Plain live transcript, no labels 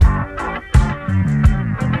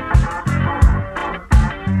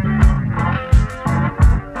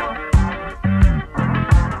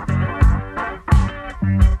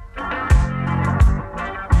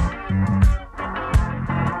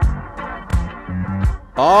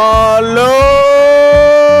Hello,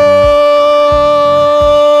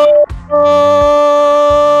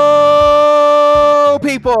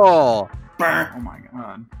 people. Oh my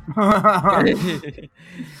god.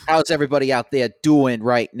 How's everybody out there doing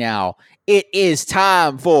right now? It is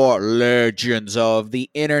time for Legends of the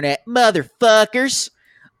Internet, motherfuckers.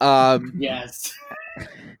 Yes.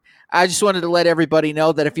 I just wanted to let everybody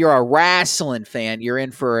know that if you're a wrestling fan, you're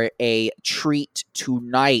in for a treat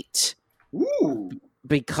tonight. Ooh.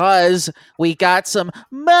 Because we got some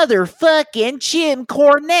motherfucking Jim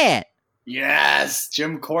Cornette. Yes,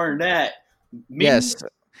 Jim Cornette. Yes.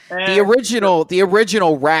 The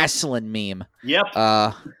original wrestling meme. Yep.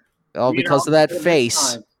 Because of that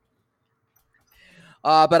face.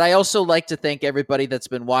 But I also like to thank everybody that's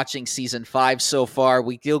been watching season 5 so far.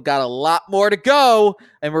 We still got a lot more to go,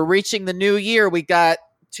 and we're reaching the new year. We got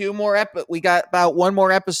we got about one more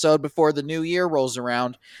episode before the new year rolls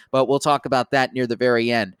around, but we'll talk about that near the very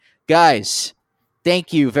end. Guys,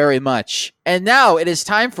 thank you very much. And now it is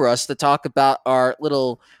time for us to talk about our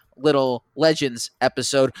little Legends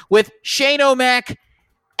episode with Shane O'Mac,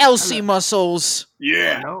 Elsie Muscles.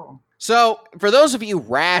 Yeah. So, for those of you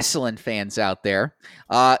wrestling fans out there,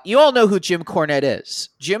 you all know who Jim Cornette is.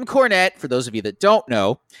 Jim Cornette, for those of you that don't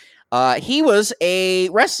know, he was a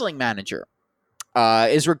wrestling manager.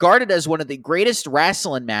 Is regarded as one of the greatest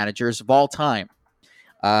wrestling managers of all time.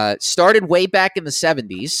 Started way back in the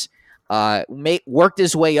 70s. Worked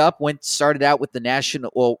his way up, started out with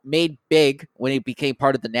made big when he became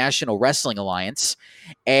part of the National Wrestling Alliance.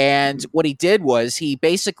 And what he did was he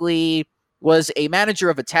basically was a manager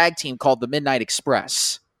of a tag team called the Midnight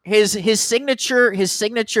Express. His signature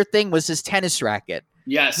thing was his tennis racket.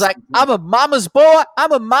 Yes. It's like, I'm a mama's boy,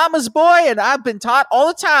 and I've been taught all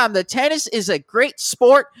the time that tennis is a great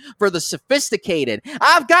sport for the sophisticated.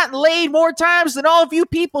 I've gotten laid more times than all of you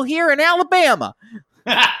people here in Alabama.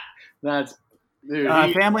 That's dude.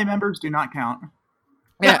 Family members do not count.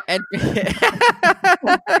 Yeah, and and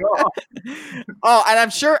I'm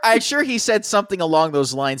sure he said something along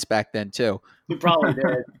those lines back then too. He probably did.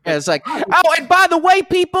 And it's like, oh, and by the way,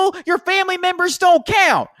 people, your family members don't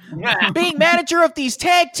count. Being manager of these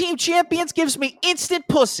tag team champions gives me instant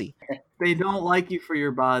pussy. They don't like you for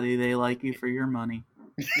your body; they like you for your money.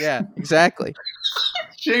 Yeah, exactly.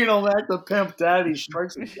 Shane O'Mac, the pimp daddy,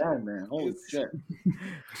 strikes again, man. Holy shit.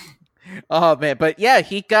 Oh man, but yeah,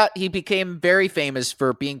 he became very famous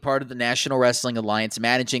for being part of the National Wrestling Alliance,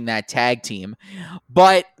 managing that tag team.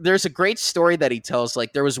 But there's a great story that he tells.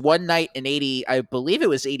 Like, there was one night in I believe it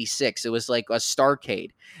was 86. It was like a Starrcade,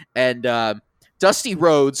 and Dusty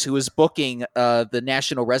Rhodes, who was booking the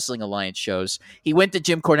National Wrestling Alliance shows, he went to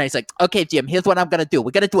Jim Cornette. He's like, "Okay, Jim, here's what I'm gonna do. We're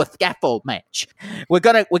gonna do a scaffold match. We're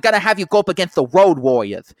gonna have you go up against the Road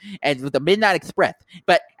Warriors and the Midnight Express.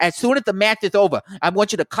 But as soon as the match is over, I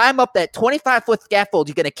want you to climb up that 25-foot scaffold.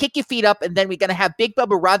 You're gonna kick your feet up, and then we're gonna have Big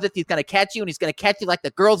Bubba Rogers. He's gonna catch you, and he's gonna catch you like the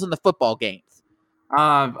girls in the football games."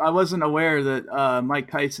 I wasn't aware that Mike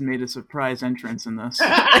Tyson made a surprise entrance in this.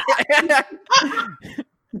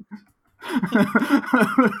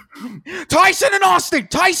 Tyson and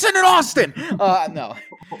Austin. No.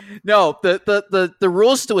 The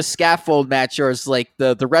rules to a scaffold match are like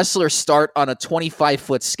the wrestlers start on a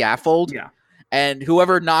 25-foot scaffold. Yeah. And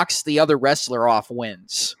whoever knocks the other wrestler off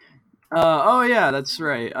wins. Oh yeah, that's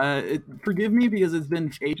right. Forgive me because it's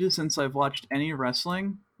been ages since I've watched any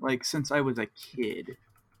wrestling, like since I was a kid.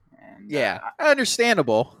 And, yeah,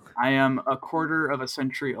 understandable. I am a quarter of a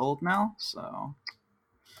century old now, so.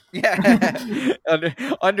 Yeah,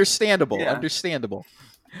 understandable. Yeah. Understandable.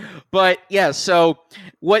 But yeah, so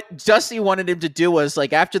what Dusty wanted him to do was,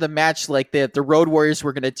 like, after the match, like the Road Warriors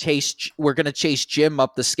were gonna chase Jim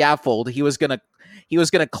up the scaffold. He was gonna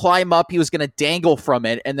climb up. He was gonna dangle from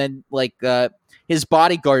it, and then his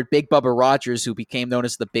bodyguard, Big Bubba Rogers, who became known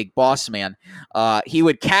as the Big Boss Man, he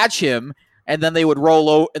would catch him, and then they would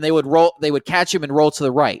They would catch him and roll to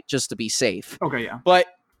the right just to be safe. Okay, yeah. But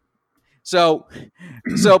So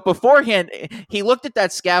beforehand, he looked at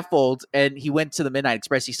that scaffold and he went to the Midnight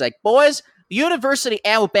Express. He's like, "Boys, the University of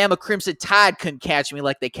Alabama Crimson Tide couldn't catch me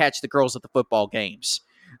like they catch the girls at the football games."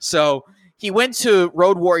 So he went to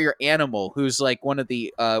Road Warrior Animal, who's like one of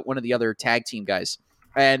the other tag team guys,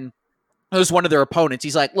 and it was one of their opponents.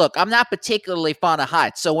 He's like, "Look, I'm not particularly fond of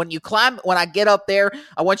heights. So when I get up there,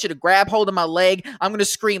 I want you to grab hold of my leg. I'm going to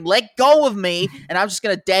scream, 'Let go of me,' and I'm just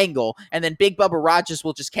going to dangle, and then Big Bubba Rogers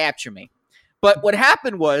will just capture me." But what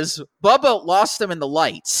happened was Bubba lost him in the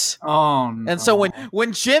lights. Oh, no. And so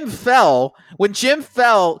when Jim fell,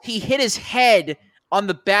 he hit his head on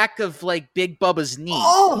the back of like Big Bubba's knee.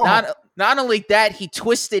 Oh! Not only that, he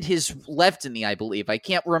twisted his left knee, I believe. I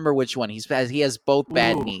can't remember which one. He has both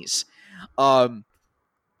bad knees.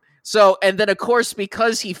 So, and then of course,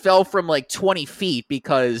 because he fell from like 20 feet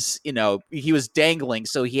because, you know, he was dangling,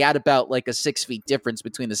 so he had about like a 6 feet difference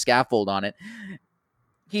between the scaffold on it.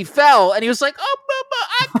 He fell and he was like, "Oh,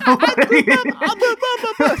 Bubba,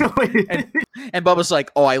 and Bubba's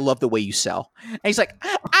like, "Oh, I love the way you sell." And he's like,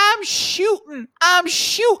 I'm shooting.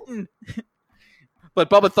 But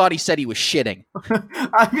Bubba thought he said he was shitting.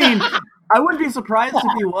 I mean, I wouldn't be surprised if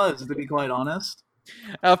he was, to be quite honest.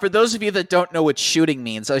 For those of you that don't know what shooting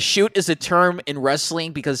means, a shoot is a term in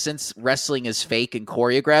wrestling because since wrestling is fake and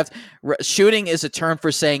choreographed, shooting is a term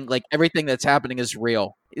for saying like everything that's happening is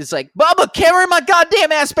real. It's like, Bubba, carry my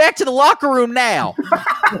goddamn ass back to the locker room now.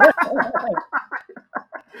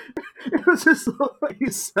 It was just the way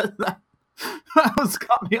you said that. That was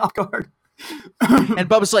caught me off guard. And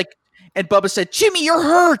Bubba said, "Jimmy, you're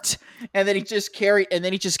hurt." And then he just carried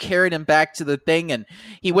him back to the thing, and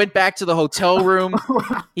he went back to the hotel room.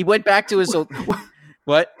 He went back to his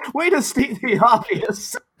what? Way to state the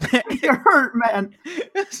obvious. You're hurt, man.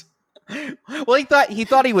 Well, he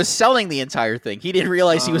thought he was selling the entire thing. He didn't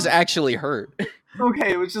realize he was actually hurt.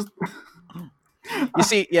 Okay, it was just. You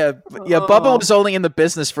see, Bubba was only in the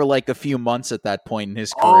business for like a few months at that point in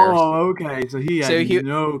his career. Oh, okay. So he had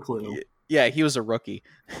no clue. Yeah, he was a rookie.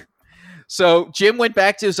 So Jim went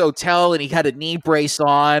back to his hotel and he had a knee brace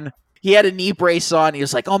on. He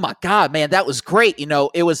was like, "Oh my God, man, that was great. You know,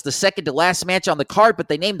 it was the second to last match on the card, but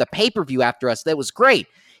they named the pay-per-view after us. That was great."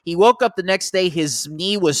 He woke up the next day. His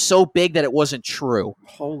knee was so big that it wasn't true.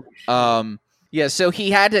 Holy shit. Yeah, so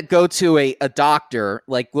he had to go to a doctor.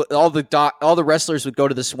 Like all the wrestlers would go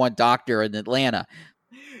to this one doctor in Atlanta.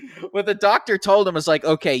 What the doctor told him was like,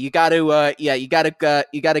 "Okay, we got to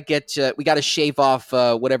shave off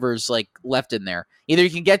whatever's like left in there. Either you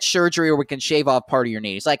can get surgery or we can shave off part of your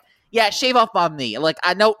knee." He's like, "Yeah, shave off my knee. Like,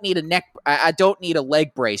 I don't need a I don't need a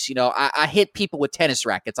leg brace. You know, I hit people with tennis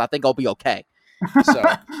rackets. I think I'll be okay." So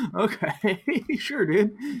okay, sure,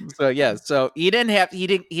 dude. So yeah, so he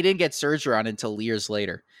didn't get surgery on until years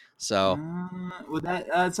later. So well,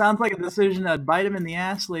 that sounds like a decision that'd bite him in the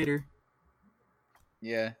ass later.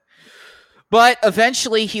 Yeah. But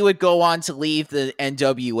eventually he would go on to leave the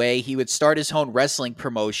NWA. He would start his own wrestling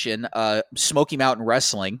promotion, Smoky Mountain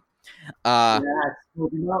Wrestling. Smoky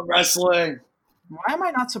Mountain Wrestling. Why am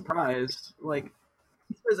I not surprised? Like,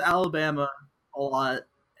 he says Alabama a lot,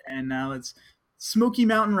 and now it's Smoky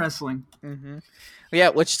Mountain Wrestling. Mm-hmm. Yeah,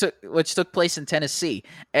 which took place in Tennessee.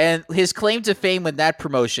 And his claim to fame with that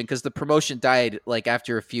promotion, because the promotion died like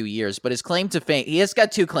after a few years, but his claim to fame, he has got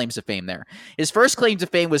two claims to fame there. His first claim to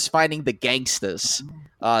fame was finding the Gangstas,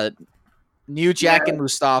 New Jack and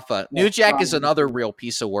Mustafa. New Jack is another real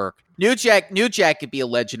piece of work. New Jack could be a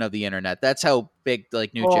legend of the internet. That's how big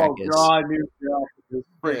like New Jack is. Oh God, New Jack is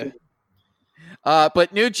freaking.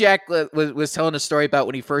 But New Jack was telling a story about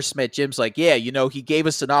when he first met Jim's like, yeah, you know, he gave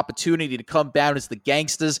us an opportunity to come down as the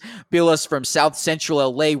Gangstas, bill us from South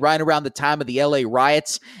Central LA right around the time of the LA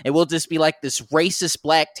riots, and we'll just be like this racist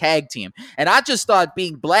black tag team. And I just thought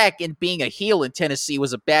being black and being a heel in Tennessee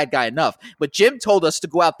was a bad guy enough. But Jim told us to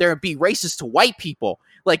go out there and be racist to white people.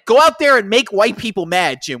 Like, go out there and make white people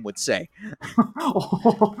mad, Jim would say.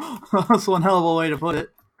 That's one hell of a way to put it.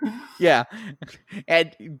 Yeah,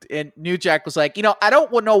 and New Jack was like, you know, I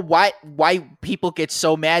don't know why people get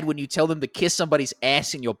so mad when you tell them to kiss somebody's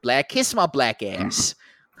ass and you're black. Kiss my black ass.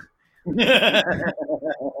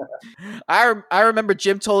 I remember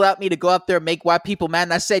Jim told me to go out there and make white people mad,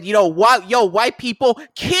 and I said, you know what, white people,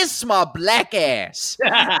 kiss my black ass.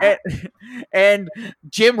 and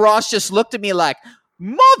Jim Ross just looked at me like,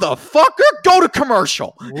 motherfucker, go to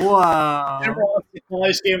commercial. Wow. Jim Ross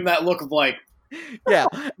just gave him that look of like, yeah,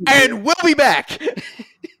 and we'll be back.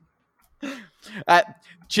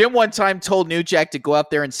 Jim one time told New Jack to go out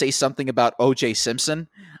there and say something about O.J. Simpson.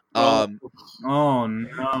 Oh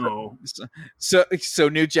no! So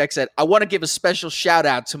New Jack said, "I want to give a special shout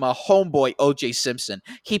out to my homeboy O.J. Simpson.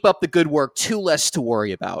 Keep up the good work. Two less to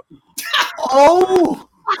worry about." Oh!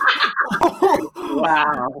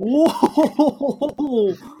 wow!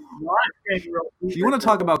 Whoa. You want to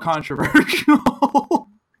talk about controversial?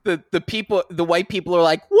 The white people are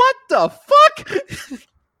like, what the fuck?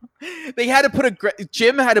 They had to put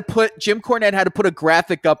Jim Cornette had to put a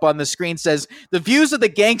graphic up on the screen says the views of the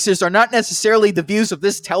gangsters are not necessarily the views of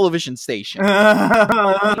this television station.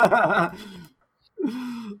 Oh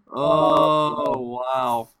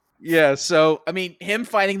wow! Yeah, so I mean, him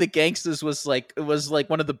fighting the gangsters was like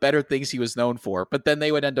one of the better things he was known for. But then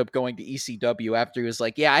they would end up going to ECW after he was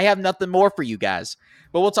like, "Yeah, I have nothing more for you guys."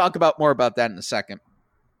 But we'll talk about more about that in a second.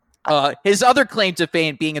 His other claim to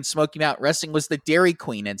fame being in Smoky Mountain Wrestling was the Dairy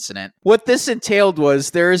Queen incident. What this entailed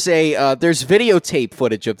was there's videotape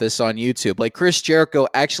footage of this on YouTube. Like Chris Jericho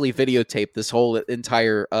actually videotaped this whole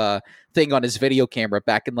entire thing on his video camera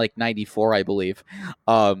back in like '94, I believe.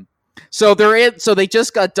 So they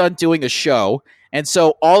just got done doing a show, and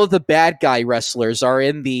so all of the bad guy wrestlers are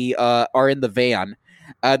in the van,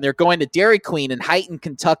 and they're going to Dairy Queen in Highton,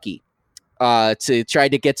 Kentucky. To try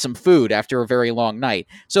to get some food after a very long night.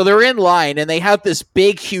 So they're in line and they have this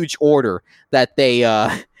big, huge order that they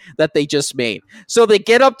just made. So they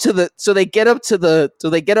get up to the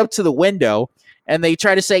window and they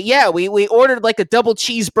try to say, "Yeah, we ordered like a double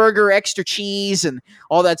cheeseburger, extra cheese, and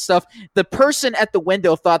all that stuff." The person at the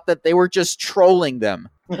window thought that they were just trolling them.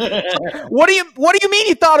 What do you mean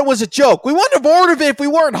you thought it was a joke? We wouldn't have ordered it if we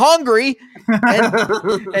weren't hungry.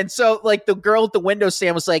 And so like the girl at the window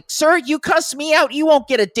stand was like, "Sir, you cuss me out, you won't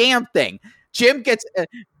get a damn thing." Jim gets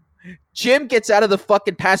out of the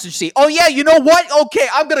fucking passenger seat. "Oh yeah, you know what? Okay,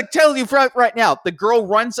 I'm gonna tell you right now." The girl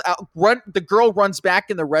runs back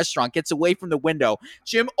in the restaurant, gets away from the window.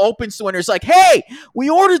 Jim opens the window. He's like, "Hey, we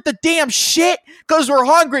ordered the damn shit because we're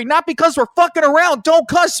hungry, not because we're fucking around. Don't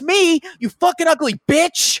cuss me, you fucking ugly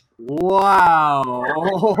bitch." Wow.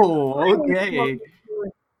 Oh, okay.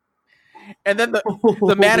 And then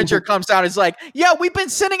the manager comes out and is like, "Yeah, we've been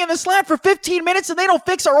sitting in this line for 15 minutes and they don't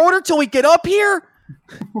fix our order till we get up here."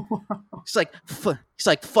 He's like,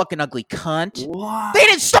 "Fucking ugly cunt." Wow. They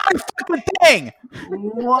didn't start a fucking thing.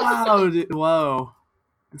 Wow. Whoa.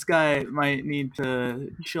 This guy might need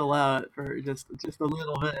to chill out for just a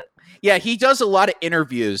little bit. Yeah, he does a lot of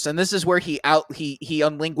interviews, and this is where he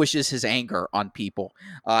unlinquishes his anger on people.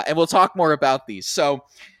 And we'll talk more about these. So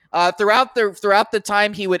throughout the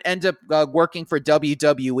time, he would end up working for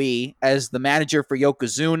WWE as the manager for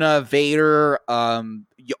Yokozuna, Vader,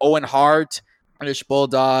 Owen Hart, British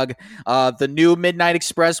Bulldog, the new Midnight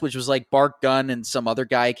Express, which was like Bart Gunn and some other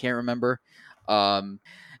guy I can't remember.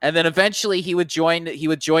 And then eventually he would join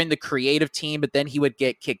the creative team, but then he would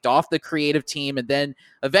get kicked off the creative team, and then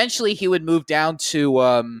eventually he would move down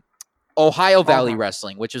to Ohio Valley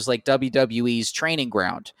Wrestling, which is like WWE's training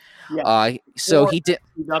ground. Yeah. So he did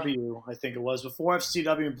FCW, I think it was before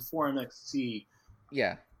FCW and before NXT.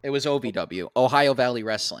 Yeah, it was OVW, Ohio Valley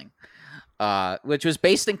Wrestling. Which was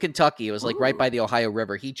based in Kentucky. It was like right by the Ohio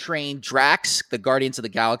River. He trained Drax, the Guardians of the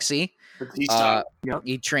Galaxy. Yep.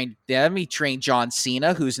 He trained them. He trained John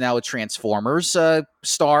Cena, who's now a Transformers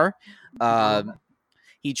star.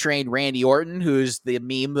 He trained Randy Orton, who's the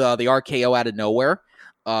meme, the RKO out of nowhere.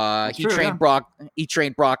 He trained Brock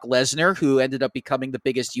Lesnar, who ended up becoming the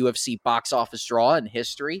biggest UFC box office draw in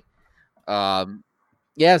history.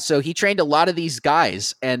 So he trained a lot of these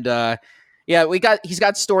guys, and he's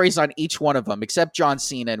got stories on each one of them, except John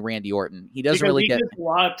Cena and Randy Orton. He doesn't really get a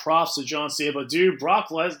lot of props to John Cena, but dude, Brock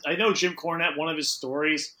Lesnar. I know Jim Cornette. One of his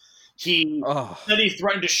stories, he said he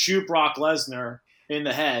threatened to shoot Brock Lesnar in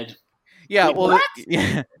the head. Yeah, like, well,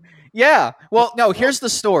 yeah. Well, no. Here's the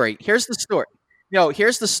story.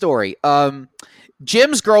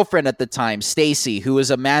 Jim's girlfriend at the time, Stacy, who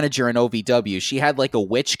was a manager in OVW, she had like a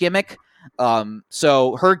witch gimmick.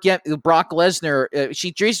 So Brock Lesnar,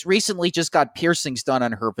 she recently just got piercings done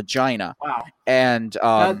on her vagina. Wow. And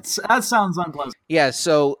that sounds unpleasant. Yeah.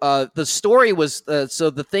 So the story was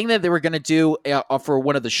so the thing that they were going to do for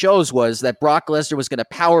one of the shows was that Brock Lesnar was going to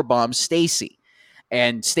powerbomb Stacy,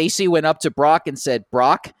 and Stacy went up to Brock and said,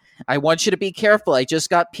 "Brock, I want you to be careful. I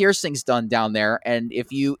just got piercings done down there, and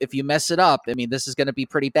if you mess it up, I mean, this is going to be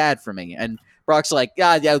pretty bad for me." And Brock's like,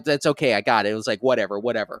 "Yeah, that's okay. I got it." It was like, whatever.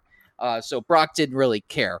 So Brock didn't really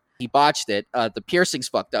care. He botched it. The piercings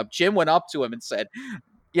fucked up. Jim went up to him and said,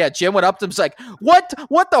 was like, what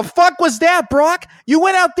the fuck was that, Brock? You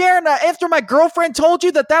went out there and after my girlfriend told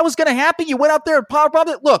you that was going to happen, you went out there and powerbombed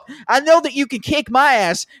it? Look, I know that you can kick my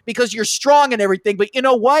ass because you're strong and everything, but you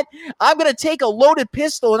know what? I'm going to take a loaded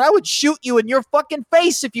pistol and I would shoot you in your fucking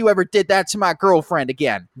face if you ever did that to my girlfriend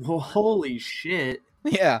again. Well, holy shit.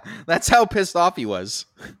 Yeah, that's how pissed off he was.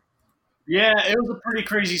 Yeah, it was a pretty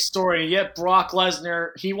crazy story. Yet Brock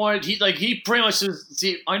Lesnar, he pretty much says,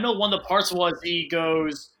 I know one of the parts was he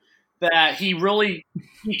goes that he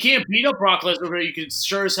can't beat up Brock Lesnar, but you can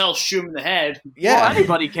sure as hell shoot him in the head. Yeah, well,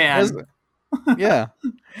 anybody can. Yeah.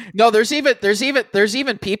 No, there's even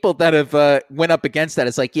people that have went up against that.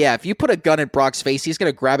 It's like, yeah, if you put a gun in Brock's face, he's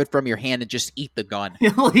gonna grab it from your hand and just eat the gun.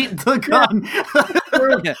 He'll eat the gun.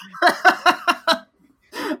 Yeah.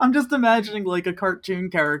 I'm just imagining like a cartoon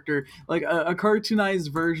character, like a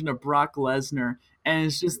cartoonized version of Brock Lesnar, and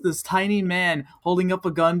it's just this tiny man holding up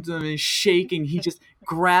a gun to him and shaking. He just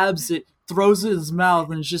grabs it, throws it in his mouth,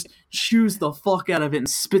 and just chews the fuck out of it and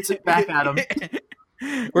spits it back at him.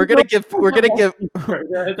 We're gonna give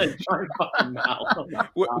That giant fucking mouth.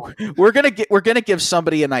 we're gonna give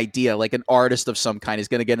somebody an idea, like an artist of some kind is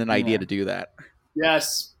gonna get an idea to do that.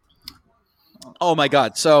 Yes. Oh my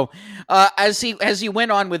God! So, as he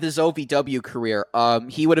went on with his OVW career,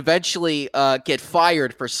 he would eventually get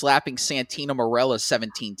fired for slapping Santino Marella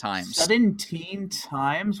 17 times. 17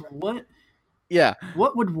 times? What? Yeah.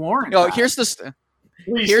 What would warrant? Oh, that? here's the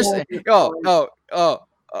here's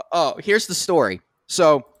the story.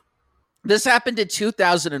 So, this happened in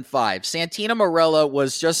 2005. Santino Marella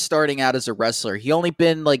was just starting out as a wrestler. He only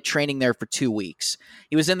been like training there for 2 weeks.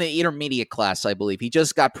 He was in the intermediate class, I believe. He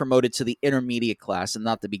just got promoted to the intermediate class and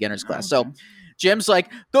not the beginner's class. Okay. So Jim's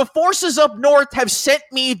like, the forces up north have sent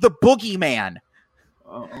me the boogeyman.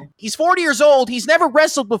 Uh-oh. He's 40 years old. He's never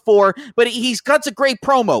wrestled before, but he's got a great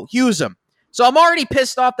promo. Use him. So I'm already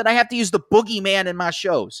pissed off that I have to use the boogeyman in my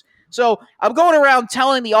shows. So I'm going around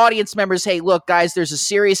telling the audience members, hey, look, guys, there's a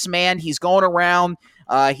serious man. He's going around.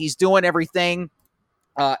 He's doing everything.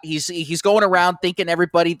 He's going around telling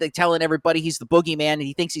everybody he's the boogeyman and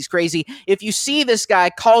he thinks he's crazy. If you see this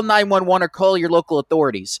guy, call 911 or call your local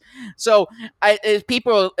authorities. So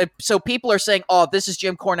people are saying, oh, this is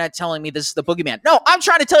Jim Cornette telling me this is the boogeyman. No, I'm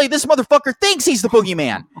trying to tell you this motherfucker thinks he's the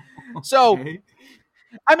boogeyman. So, Okay.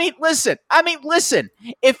 I mean, listen,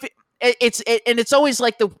 if it's always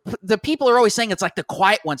like the people are always saying it's like the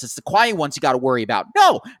quiet ones. It's the quiet ones you got to worry about.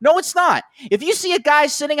 No, it's not. If you see a guy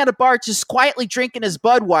sitting at a bar just quietly drinking his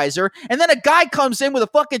Budweiser, and then a guy comes in with a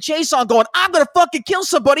fucking chase on going, I'm going to fucking kill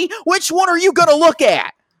somebody, which one are you going to look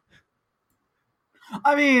at?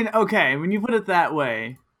 I mean, okay, when you put it that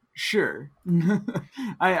way, sure.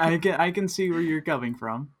 I can see where you're coming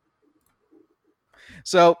from.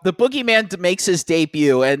 So the Boogeyman makes his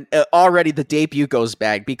debut, and already the debut goes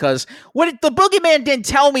bad because what the Boogeyman didn't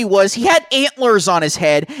tell me was he had antlers on his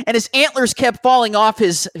head, and his antlers kept falling off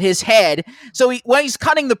his head. So when he's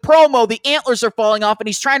cutting the promo, the antlers are falling off, and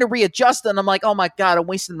he's trying to readjust them. I'm like, oh my God, I'm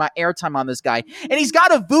wasting my airtime on this guy. And he's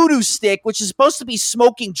got a voodoo stick, which is supposed to be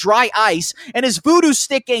smoking dry ice, and his voodoo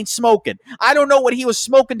stick ain't smoking. I don't know what he was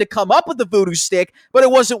smoking to come up with the voodoo stick, but it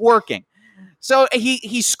wasn't working. So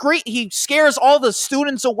he scares all the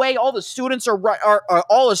students away. All the students are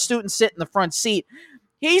all the students sit in the front seat.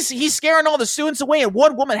 He's scaring all the students away, and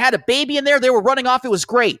one woman had a baby in there. They were running off. It was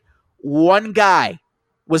great. One guy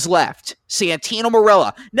was left, Santino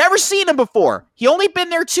Marella. Never seen him before. He only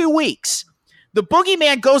been there 2 weeks. The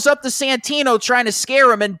Boogeyman goes up to Santino trying to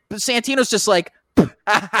scare him, and Santino's just like,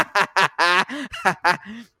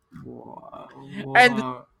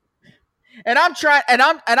 And I'm trying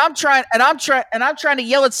to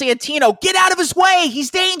yell at Santino, get out of his way. He's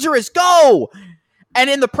dangerous. Go. And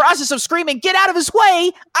in the process of screaming, get out of his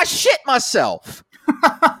way, I shit myself.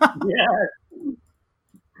 Yeah.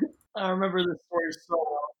 I remember this story so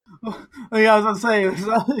well. Yeah, I was going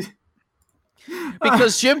to say.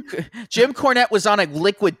 Because Jim Cornette was on a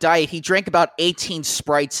liquid diet. He drank about 18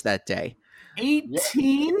 Sprites that day.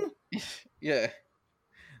 18? Yeah.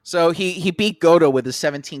 So he beat Goto with his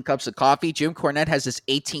 17 cups of coffee. Jim Cornette has his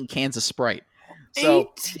 18 cans of Sprite.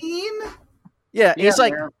 So, 18? Yeah, he's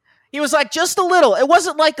like, man. He was like just a little. It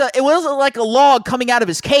wasn't like a log coming out of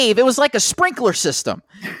his cave. It was like a sprinkler system.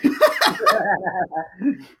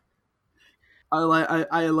 I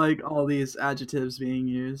like all these adjectives being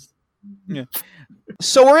used. Yeah.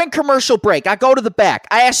 So we're in commercial break. I go to the back.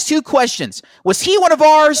 I ask 2 questions. Was he one of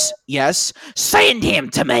ours? Yes. Send him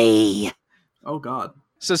to me. Oh God.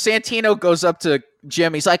 So Santino goes up to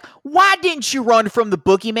Jim. He's like, why didn't you run from the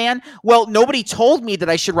Boogeyman? Well, nobody told me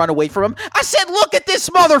that I should run away from him. I said, look at this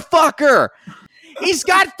motherfucker. He's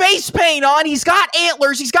got face paint on. He's got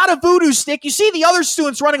antlers. He's got a voodoo stick. You see the other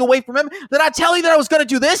students running away from him. Did I tell you that I was going to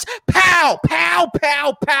do this? Pow, pow,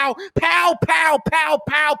 pow, pow, pow, pow, pow,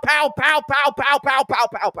 pow, pow, pow, pow, pow, pow, pow,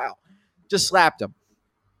 pow, pow. Just slapped him.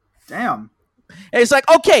 Damn. And he's like,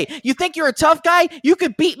 okay, you think you're a tough guy? You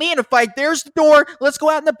could beat me in a fight. There's the door. Let's go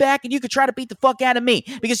out in the back, and you could try to beat the fuck out of me.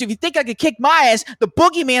 Because if you think I could kick my ass, the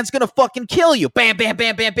Boogeyman's going to fucking kill you. Bam, bam,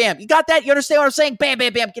 bam, bam, bam. You got that? You understand what I'm saying? Bam,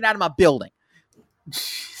 bam, bam. Get out of my building.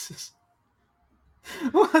 Jesus.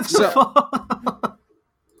 What the fuck?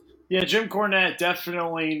 Yeah, Jim Cornette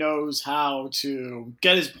definitely knows how to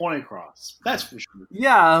get his point across. That's for sure.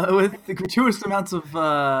 Yeah, with the gratuitous amounts of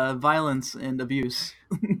violence and abuse.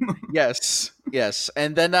 Yes.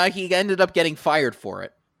 And then he ended up getting fired for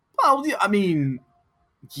it. Well, I mean,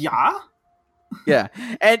 yeah. Yeah,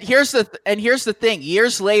 and here's the thing.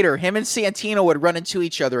 Years later, him and Santino would run into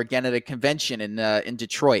each other again at a convention in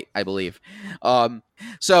Detroit, I believe.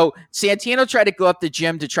 So Santino tried to go up to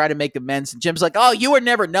Jim to try to make amends, and Jim's like, "Oh, you were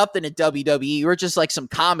never nothing in WWE. You were just like some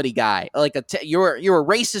comedy guy, like you were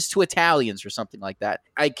racist to Italians or something like that."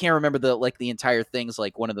 I can't remember the entire things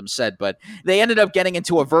like one of them said, but they ended up getting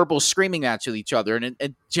into a verbal screaming match with each other,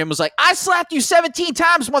 and Jim was like, "I slapped you 17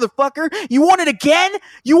 times, motherfucker. You want it again?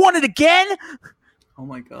 You want it again?" Oh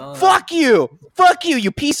my god. Fuck you,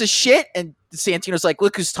 you piece of shit. And Santino's like,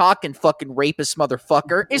 "Look who's talking, fucking rapist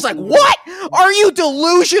motherfucker." He's like, "What? Are you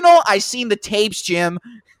delusional? I seen the tapes, Jim."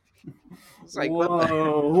 It's like, whoa. I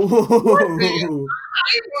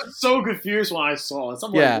was so confused when I saw this.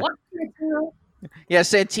 I'm like, what? Yeah,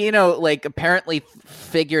 Santino like apparently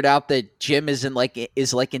figured out that Jim is into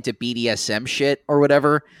BDSM shit or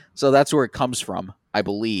whatever. So that's where it comes from, I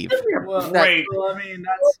believe. Well, Great. I mean,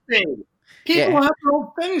 that's People have their own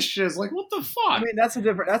fetishes. Like, what the fuck? I mean, that's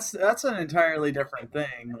an entirely different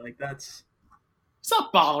thing. Like, that's It's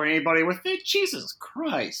not bothering anybody with it. Jesus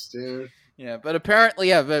Christ, dude. Yeah, but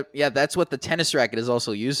apparently, that's what the tennis racket is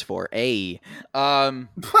also used for. Yeah.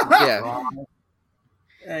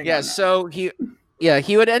 Yeah, so he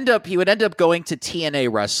would end up going to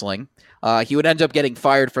TNA Wrestling. He would end up getting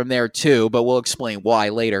fired from there too, but we'll explain why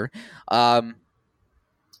later.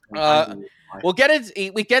 We get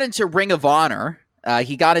into Ring of Honor.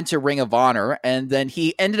 He got into Ring of Honor, and then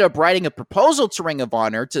he ended up writing a proposal to Ring of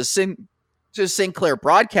Honor to Sinclair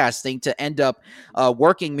Broadcasting to end up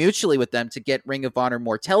working mutually with them to get Ring of Honor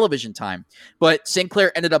more television time. But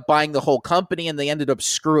Sinclair ended up buying the whole company, and they ended up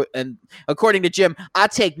screwing. And according to Jim, I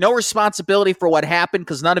take no responsibility for what happened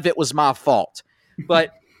because none of it was my fault.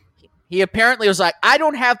 But he apparently was like, I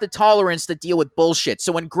don't have the tolerance to deal with bullshit.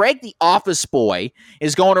 So when Greg the Office Boy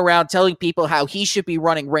is going around telling people how he should be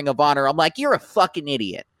running Ring of Honor, I'm like, you're a fucking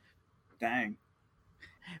idiot. dang.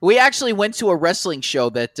 We actually went to a wrestling show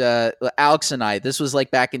that Alex and I, this was like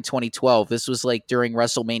back in 2012. This was like during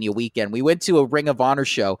WrestleMania weekend. We went to a Ring of Honor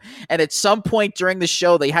show, and at some point during the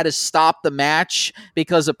show, they had to stop the match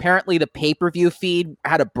because apparently the pay-per-view feed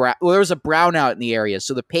had there was a brownout in the area,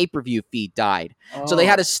 so the pay-per-view feed died. Oh. So they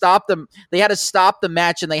had to stop them. They had to stop the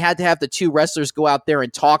match, and they had to have the two wrestlers go out there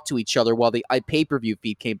and talk to each other while the pay-per-view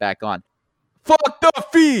feed came back on. Fuck the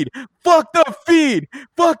feed! Fuck the feed!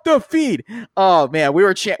 Fuck the feed! Oh man, we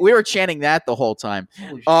were chanting that the whole time.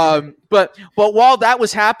 But while that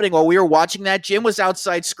was happening, while we were watching that, Jim was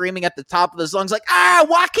outside screaming at the top of his lungs, like,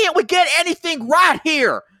 why can't we get anything right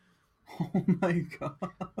here? Oh my god!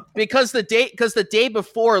 Because the day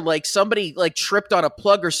before, like somebody like tripped on a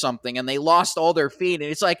plug or something, and they lost all their feed.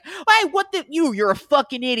 And it's like, hey, you're a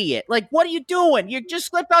fucking idiot! Like, what are you doing? You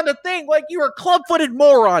just slipped on the thing, like you're a club-footed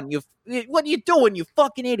moron. What are you doing? You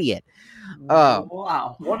fucking idiot!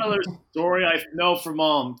 Wow. One other story I know from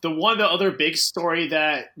the other big story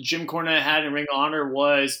that Jim Cornette had in Ring of Honor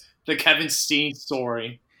was the Kevin Steen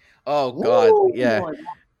story. Oh god, Ooh, yeah.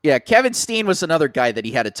 Yeah, Kevin Steen was another guy that he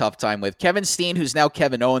had a tough time with. Kevin Steen, who's now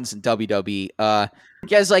Kevin Owens in WWE.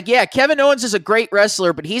 Guys like, yeah, Kevin Owens is a great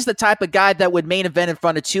wrestler, but he's the type of guy that would main event in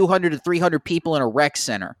front of 200 to 300 people in a rec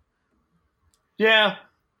center. Yeah.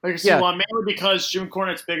 Like I said, mainly because Jim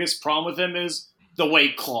Cornette's biggest problem with him is the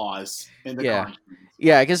weight clause in the contract.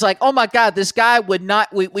 Yeah, because like, oh my God, this guy would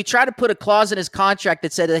not. We tried to put a clause in his contract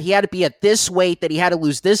that said that he had to be at this weight, that he had to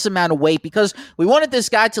lose this amount of weight, because we wanted this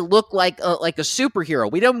guy to look like a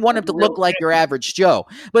superhero. We didn't want him to look like your average Joe.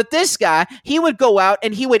 But this guy, he would go out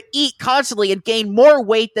and he would eat constantly and gain more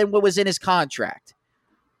weight than what was in his contract.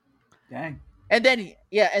 Dang. And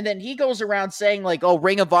then he goes around saying like, oh,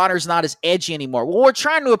 Ring of Honor is not as edgy anymore. Well, we're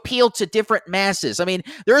trying to appeal to different masses. I mean,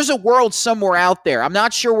 there's a world somewhere out there. I'm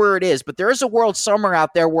not sure where it is, but there is a world somewhere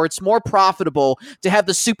out there where it's more profitable to have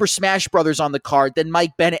the Super Smash Brothers on the card than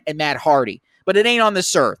Mike Bennett and Matt Hardy. But it ain't on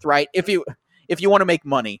this earth, right? If you want to make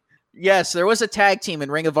money. Yes, there was a tag team in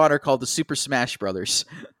Ring of Honor called the Super Smash Brothers.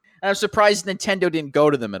 I'm surprised Nintendo didn't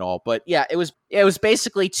go to them at all. But yeah, it was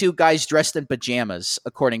basically two guys dressed in pajamas,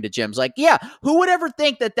 according to Jim's. Like, yeah, who would ever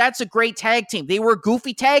think that that's a great tag team? They were a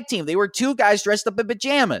goofy tag team. They were two guys dressed up in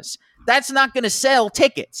pajamas. That's not going to sell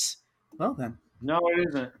tickets. Well then. No, it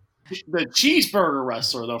isn't. The cheeseburger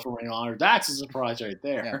wrestler, though, for Ring of Honor, that's a surprise right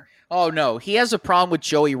there. Yeah. Oh, no. He has a problem with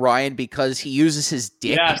Joey Ryan because he uses his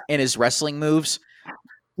dick in his wrestling moves.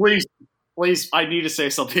 Please, I need to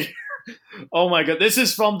say something. Oh my god, this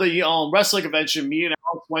is from the wrestling convention me and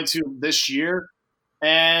Alex went to this year,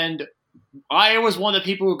 and I was one of the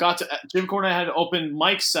people who got to. Jim Cornette had an open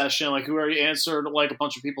mic session, like who already answered like a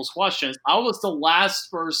bunch of people's questions. I was the last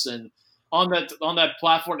person on that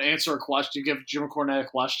platform to answer a question, give Jim Cornette a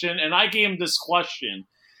question, and I gave him this question.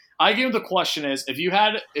 I gave him the question is if you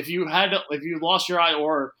lost your eye,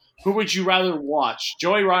 or who would you rather watch,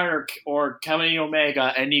 Joey Ryan or Kenny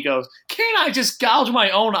Omega? And he goes, "Can't I just gouge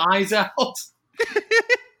my own eyes out?"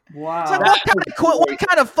 Wow. So what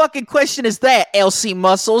kind of fucking question is that, LC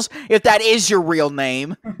Muscles? If that is your real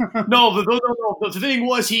name. No. The thing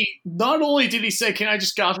was, he not only did he say, "Can I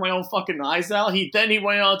just gouge my own fucking eyes out?" He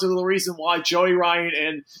went on to the reason why Joey Ryan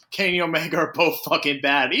and Kenny Omega are both fucking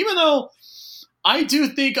bad. Even though I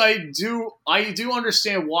do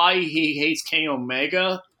understand why he hates Kenny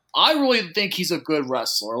Omega. I really think he's a good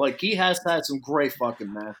wrestler. Like, he has had some great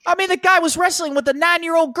fucking matches. I mean, the guy was wrestling with a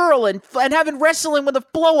 9-year-old girl and having wrestling with a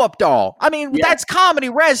blow-up doll. I mean, That's comedy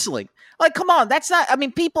wrestling. Like, come on, that's not. I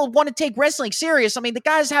mean, people want to take wrestling serious. I mean, the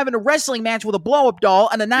guy's having a wrestling match with a blow-up doll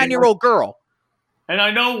and a 9-year-old girl. And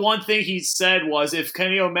I know one thing he said was, if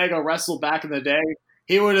Kenny Omega wrestled back in the day,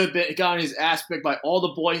 he would have gotten his ass kicked by all the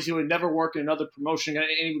boys. He would never work in another promotion and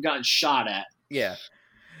even gotten shot at. Yeah.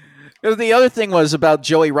 The other thing was about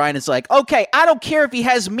Joey Ryan. It's like, okay, I don't care if he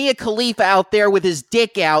has Mia Khalifa out there with his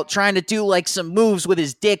dick out trying to do like some moves with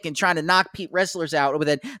his dick and trying to knock wrestlers out with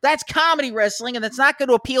it. That's comedy wrestling, and that's not going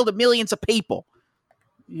to appeal to millions of people.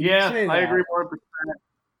 Yeah, I agree 100%.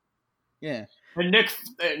 Yeah. And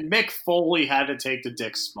Mick Foley had to take the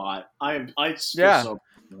dick spot. I feel so.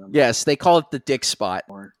 Yes, they call it the dick spot.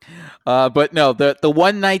 But no, the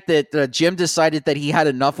one night that Jim decided that he had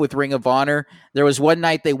enough with Ring of Honor, there was one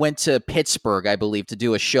night they went to Pittsburgh, I believe, to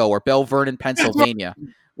do a show, or Belle Vernon, Pennsylvania,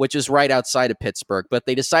 which is right outside of Pittsburgh. But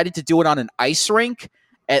they decided to do it on an ice rink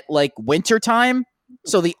at like wintertime.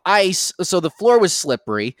 So the floor was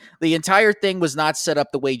slippery. The entire thing was not set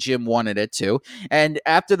up the way Jim wanted it to. And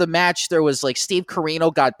after the match, there was like Steve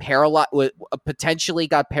Corino potentially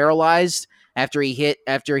got paralyzed after he hit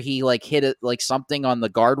it like something on the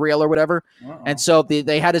guardrail or whatever. Uh-oh. And so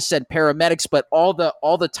they had to send paramedics, but all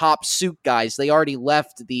the top suit guys, they already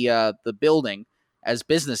left the building as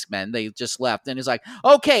businessmen. They just left. And he's like,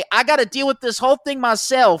 okay, I got to deal with this whole thing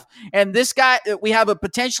myself. And this guy, we have a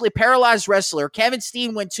potentially paralyzed wrestler. Kevin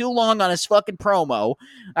Steen went too long on his fucking promo.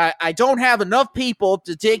 I don't have enough people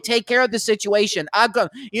to take care of the situation.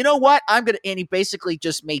 You know what? And he basically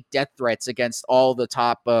just made death threats against all the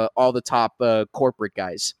top corporate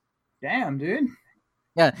guys. Damn, dude.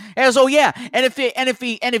 Yeah. And so yeah, and if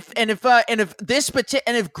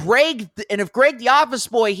Greg the office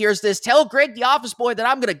boy hears this, tell Greg the office boy that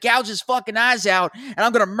I'm gonna gouge his fucking eyes out and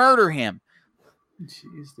I'm gonna murder him.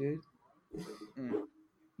 Jeez, dude.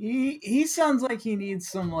 He sounds like he needs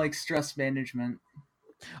some like stress management.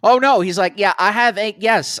 Oh no, he's like, yeah,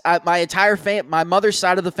 my entire my mother's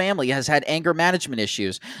side of the family has had anger management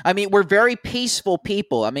issues. I mean, we're very peaceful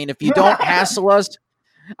people. I mean, if you don't hassle us.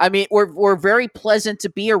 I mean, we're very pleasant to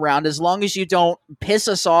be around as long as you don't piss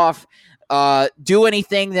us off, do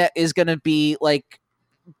anything that is going to be like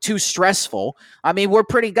too stressful. I mean, we're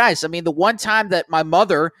pretty guys. I mean, the one time that my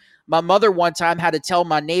mother one time had to tell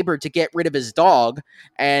my neighbor to get rid of his dog,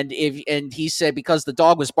 and he said because the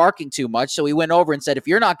dog was barking too much, so he went over and said, "If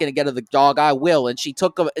you're not going to get rid of the dog, I will." And she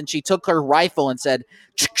took her rifle and said,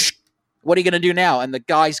 "What are you going to do now?" And the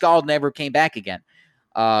guy's dog never came back again.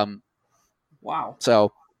 Wow.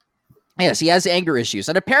 So, yes, he has anger issues.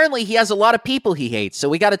 And apparently he has a lot of people he hates. So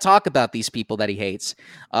we got to talk about these people that he hates.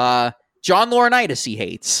 John Laurinaitis he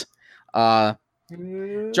hates. John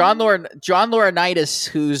Laurinaitis,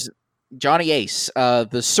 who's Johnny Ace,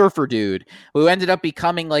 the surfer dude, who ended up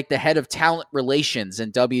becoming like the head of talent relations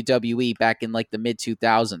in WWE back in like the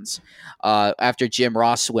mid-2000s after Jim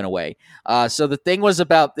Ross went away. So the thing was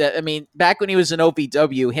about that. I mean, back when he was in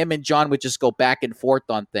OVW, him and John would just go back and forth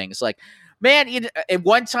on things. Like, man, at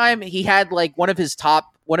one time he had like one of his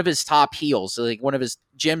top heels, like one of his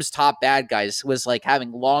Jim's top bad guys, was like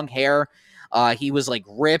having long hair. He was like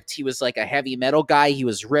ripped. He was like a heavy metal guy. He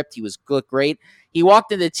was ripped. He was great. He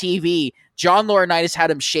walked into TV. John Laurinaitis had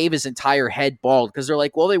him shave his entire head bald because they're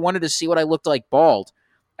like, well, they wanted to see what I looked like bald.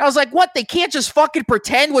 I was like, what? They can't just fucking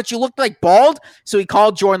pretend what you looked like bald? So he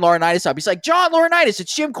called John Laurinaitis up. He's like, John Laurinaitis,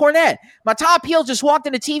 it's Jim Cornette. My top heel just walked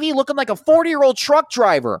into TV looking like a 40-year-old truck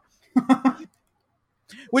driver.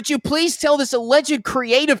 Would you please tell this alleged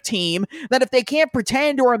creative team that if they can't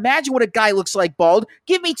pretend or imagine what a guy looks like bald,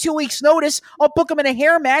 give me 2 weeks notice, I'll book him in a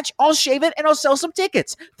hair match, I'll shave it, and I'll sell some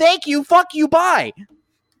tickets. Thank you, fuck you, bye.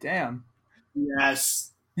 Damn.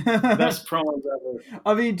 Yes. Best promos ever.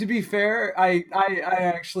 I mean, to be fair, I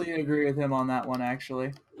actually agree with him on that one,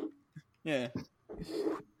 actually. Yeah.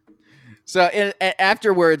 So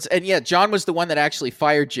afterwards, and yeah, John was the one that actually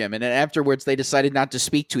fired Jim. And then afterwards, they decided not to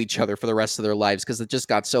speak to each other for the rest of their lives because it just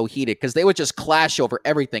got so heated. Because they would just clash over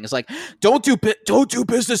everything. It's like, don't do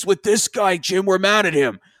business with this guy, Jim. We're mad at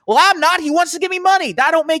him. Well, I'm not. He wants to give me money.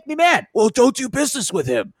 That don't make me mad. Well, don't do business with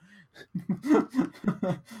him. I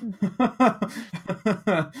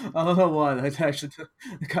don't know why. That actually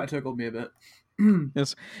kind of tickled me a bit.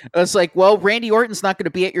 It's like, well, Randy Orton's not going to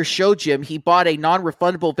be at your show, Jim. He bought a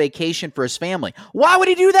non-refundable vacation for his family. Why would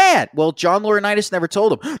he do that? Well, John Laurinaitis never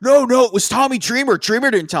told him. No, it was Tommy Dreamer. Dreamer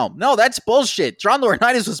didn't tell him. No, that's bullshit. John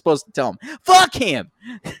Laurinaitis was supposed to tell him. Fuck him.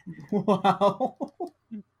 Wow.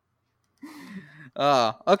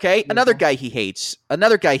 Okay. Another guy he hates.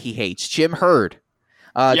 Jim Herd.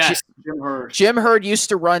 Yes, Jim Herd. Jim Herd used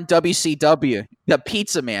to run WCW, the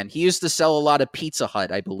Pizza Man. He used to sell a lot of Pizza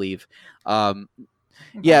Hut, I believe.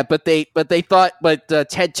 Yeah, but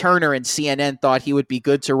Ted Turner and CNN thought he would be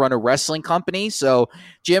good to run a wrestling company. So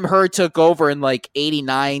Jim Herd took over in like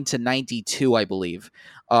 89 to 92, I believe.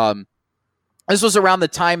 This was around the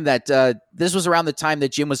time that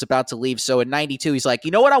Jim was about to leave. So in 92, he's like,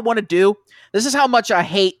 you know what I want to do? This is how much I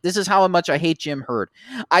hate Jim Herd.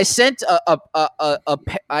 I sent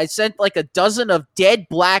like a dozen of dead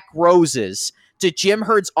black roses to Jim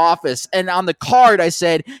Herd's office, and on the card I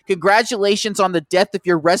said, "Congratulations on the death of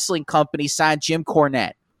your wrestling company." Signed, Jim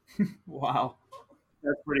Cornette. Wow,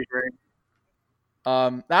 that's pretty great.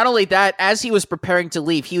 Not only that, as he was preparing to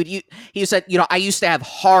leave, he said, I used to have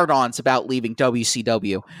hard-ons about leaving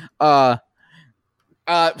WCW.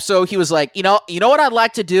 So he was like, you know what I'd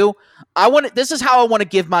like to do? This is how I want to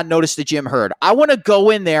give my notice to Jim Herd. I want to go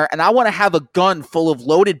in there and I want to have a gun full of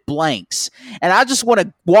loaded blanks. And I just want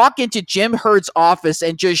to walk into Jim Herd's office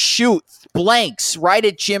and just shoot blanks right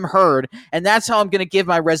at Jim Herd. And that's how I'm going to give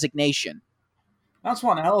my resignation. That's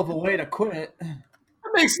one hell of a way to quit.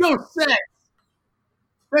 That makes no sense.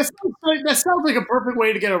 That sounds like a perfect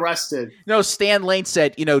way to get arrested. Stan Lane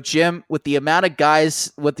said, Jim, with the amount of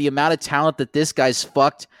talent that this guy's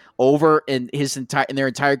fucked over in their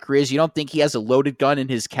entire careers, you don't think he has a loaded gun in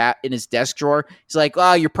his desk drawer? He's like,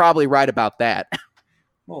 oh, you're probably right about that.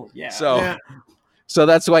 Well, yeah. So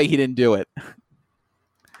that's why he didn't do it.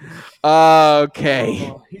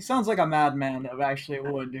 Okay. He sounds like a madman that actually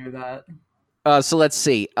would do that. So let's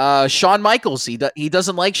see. Shawn Michaels. He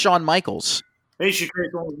doesn't like Shawn Michaels. He should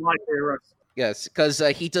create one of my favorites. Yes, because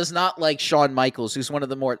he does not like Shawn Michaels, who's one of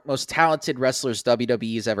the most talented wrestlers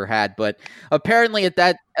WWE's ever had. But apparently at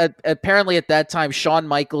that time, Shawn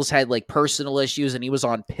Michaels had like personal issues, and he was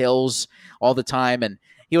on pills all the time. And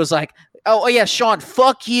he was like, "Oh yeah, Shawn,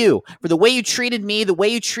 fuck you for the way you treated me, the way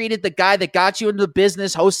you treated the guy that got you into the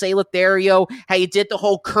business, Jose Lothario. How you did the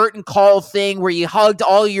whole curtain call thing where you hugged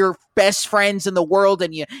all your best friends in the world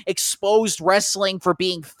and you exposed wrestling for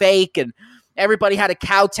being fake and." Everybody had to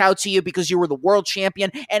kowtow to you because you were the world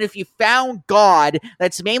champion. And if you found God,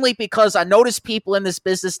 that's mainly because I notice people in this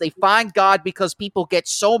business, they find God because people get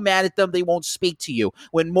so mad at them they won't speak to you.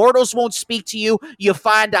 When mortals won't speak to you, you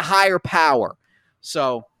find a higher power.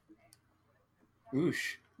 So.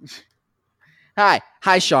 Oosh.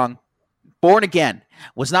 Hi, Sean. Born again.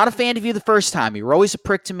 Was not a fan of you the first time. You were always a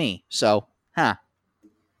prick to me. So,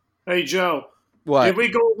 Hey, Joe. What? Did we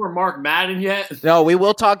go over Mark Madden yet? No, we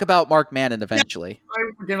will talk about Mark Madden eventually.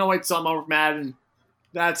 We're going to like something over Madden.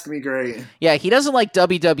 That's going to be great. Yeah, he doesn't like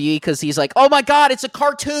WWE because he's like, oh my God, it's a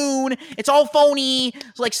cartoon. It's all phony.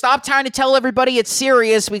 It's like, stop trying to tell everybody it's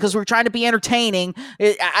serious because we're trying to be entertaining.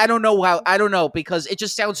 I don't know because it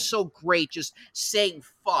just sounds so great just saying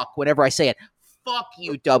fuck whenever I say it. Fuck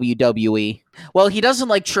you, WWE. Well, he doesn't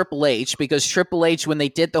like Triple H because Triple H, when they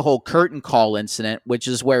did the whole curtain call incident, which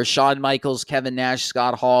is where Shawn Michaels, Kevin Nash,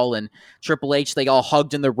 Scott Hall, and Triple H, they all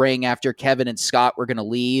hugged in the ring after Kevin and Scott were going to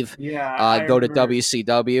leave, go to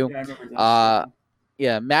WCW. Yeah, I remember that.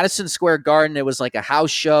 Yeah, Madison Square Garden, it was like a house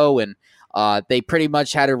show, and they pretty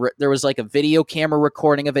much had there was like a video camera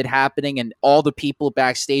recording of it happening, and all the people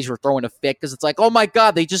backstage were throwing a fit because it's like, oh my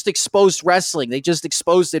God, they just exposed wrestling. They just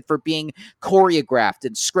exposed it for being choreographed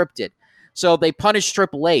and scripted. So they punished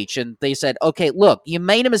Triple H, and they said, okay, look, you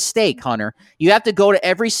made a mistake, Hunter. You have to go to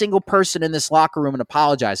every single person in this locker room and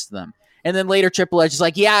apologize to them. And then later Triple H is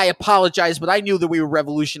like, yeah, I apologize, but I knew that we were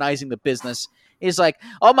revolutionizing the business. He's like,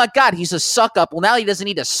 oh my God, he's a suck up. Well, now he doesn't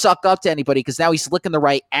need to suck up to anybody because now he's licking the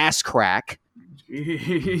right ass crack.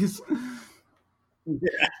 Jeez.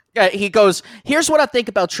 Yeah, he goes, here's what I think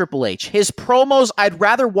about Triple H. His promos, I'd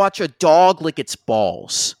rather watch a dog lick its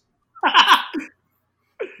balls. I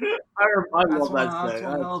love that. That's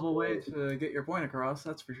one hell of a way to get your point across,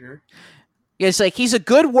 that's for sure. Yeah, it's like, he's a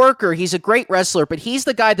good worker. He's a great wrestler, but he's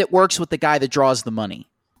the guy that works with the guy that draws the money.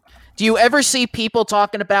 Do you ever see people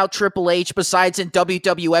talking about Triple H besides in WWF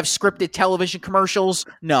scripted television commercials?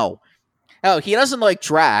 No. Oh, he doesn't like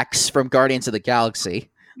Drax from Guardians of the Galaxy.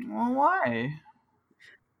 Well, why?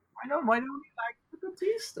 Why don't he like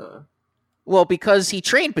Batista? Well, because he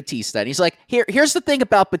trained Batista, and he's like, here's the thing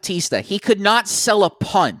about Batista. He could not sell a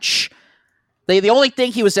punch. The only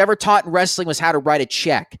thing he was ever taught in wrestling was how to write a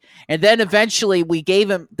check. And then eventually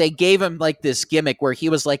they gave him like this gimmick where he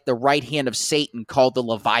was like the right hand of Satan called the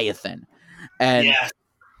Leviathan. And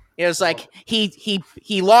it was like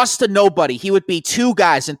he lost to nobody. He would be 2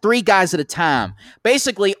 guys and 3 guys at a time.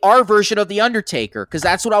 Basically our version of The Undertaker, because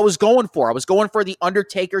that's what I was going for. I was going for The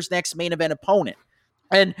Undertaker's next main event opponent.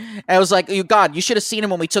 And I was like, God, you should have seen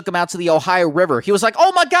him when we took him out to the Ohio River. He was like,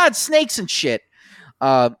 oh my God, snakes and shit.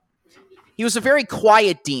 He was a very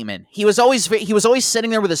quiet demon. He was always sitting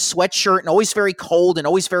there with a sweatshirt and always very cold and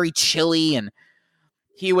always very chilly. And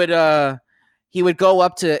he would go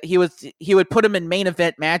up to he would put him in main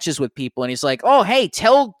event matches with people. And he's like, oh hey,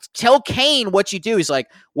 tell Kane what you do. He's like,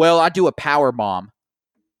 well, I do a power bomb.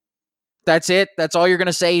 That's it. That's all you're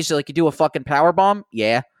gonna say. He's like, you do a fucking power bomb?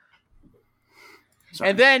 Yeah. Sorry.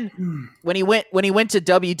 And then when he went to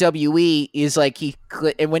WWE, he's like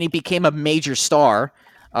and when he became a major star.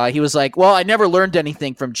 He was like, well, I never learned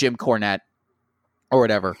anything from Jim Cornette or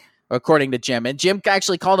whatever, according to Jim. And Jim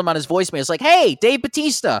actually called him on his voicemail. It's like, hey, Dave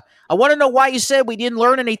Batista, I want to know why you said we didn't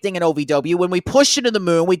learn anything in OVW. When we pushed you to the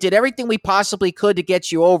moon, we did everything we possibly could to get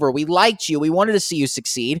you over. We liked you. We wanted to see you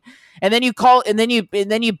succeed. And then you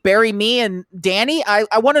you bury me and Danny. I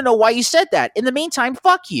want to know why you said that. In the meantime,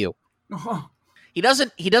 fuck you. He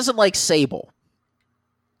doesn't like Sable.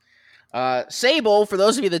 Sable, for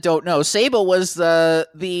those of you that don't know, Sable was the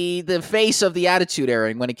face of the Attitude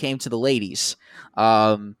Era when it came to the ladies.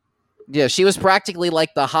 Yeah, she was practically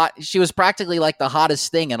like the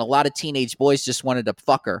hottest thing, and a lot of teenage boys just wanted to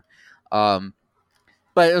fuck her. But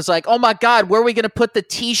it was like, oh my God, where are we gonna put the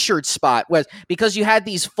T-shirt spot? Because you had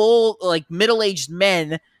these full like middle-aged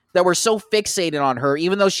men that were so fixated on her,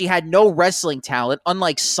 even though she had no wrestling talent,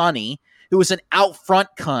 unlike Sunny, who was an out front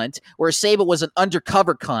cunt, where Sable was an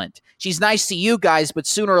undercover cunt. She's nice to you guys, but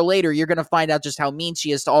sooner or later, you're going to find out just how mean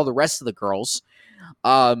she is to all the rest of the girls.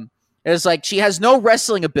 It's like she has no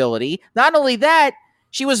wrestling ability. Not only that,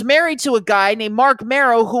 she was married to a guy named Mark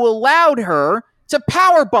Marrow who allowed her to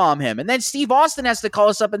powerbomb him. And then Steve Austin has to call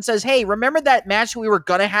us up and says, hey, remember that match we were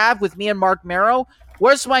going to have with me and Mark Marrow?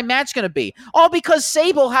 Where's my match going to be? All because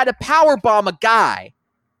Sable had to powerbomb a guy.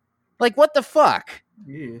 Like, what the fuck?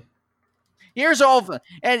 Yeah. Here's all of them.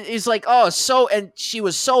 And he's like, and she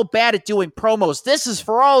was so bad at doing promos. This is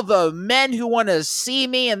for all the men who want to see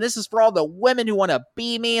me, and this is for all the women who want to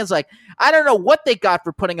be me. It's like, I don't know what they got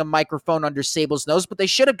for putting a microphone under Sable's nose, but they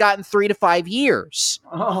should have gotten 3 to 5 years.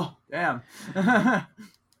 Oh, damn.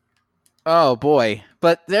 Oh boy.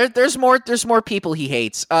 But there's more people he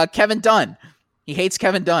hates. Kevin Dunn. He hates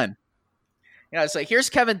Kevin Dunn. Yeah, it's like, here's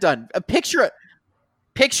Kevin Dunn. Picture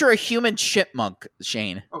a human chipmunk,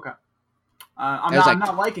 Shane. Okay. I'm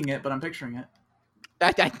not liking it, but I'm picturing it.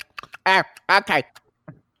 Okay.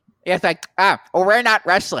 It's like, we're not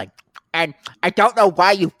wrestling. And I don't know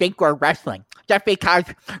why you think we're wrestling. Just because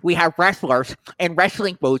we have wrestlers in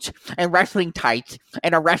wrestling boots and wrestling tights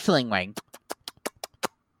and a wrestling ring.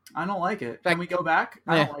 I don't like it. Can we go back?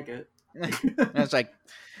 I don't like it. It's like,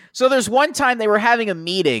 so there's one time they were having a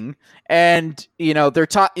meeting, and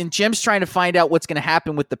and Jim's trying to find out what's going to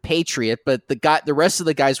happen with the Patriot, but the rest of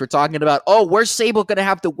the guys were talking about, where's Sable going to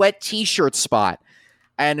have the wet T-shirt spot?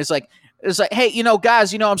 And it's like, hey,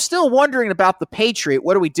 guys, I'm still wondering about the Patriot.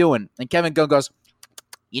 What are we doing? And Kevin Gunn goes,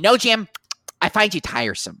 Jim, I find you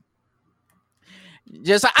tiresome.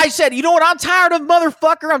 Just I said, you know what I'm tired of,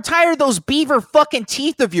 motherfucker? I'm tired of those beaver fucking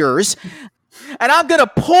teeth of yours. And I'm going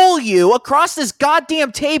to pull you across this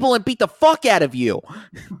goddamn table and beat the fuck out of you.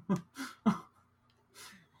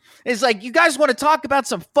 It's like, you guys want to talk about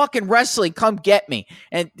some fucking wrestling, come get me.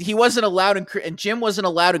 And he wasn't allowed and Jim wasn't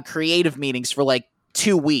allowed in creative meetings for like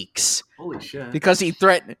 2 weeks. Holy shit. Because he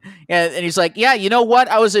threatened. And he's like, yeah, you know what?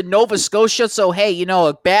 I was in Nova Scotia, so hey,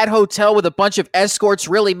 a bad hotel with a bunch of escorts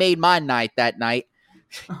really made my night that night.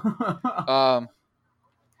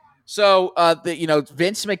 So,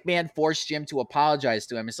 Vince McMahon forced Jim to apologize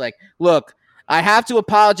to him. It's like, look, I have to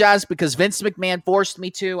apologize because Vince McMahon forced me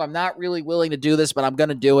to. I'm not really willing to do this, but I'm going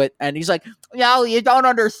to do it. And he's like, no, you don't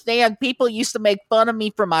understand. People used to make fun of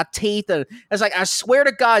me for my teeth. And it's like, I swear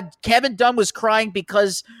to God, Kevin Dunn was crying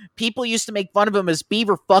because people used to make fun of him as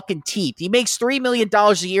beaver fucking teeth. He makes $3 million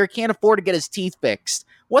a year, can't afford to get his teeth fixed.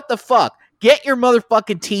 What the fuck? Get your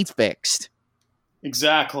motherfucking teeth fixed.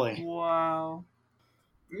 Exactly. Wow.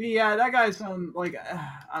 Yeah, that guy sounds like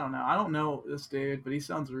I don't know. I don't know this dude, but he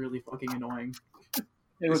sounds really fucking annoying.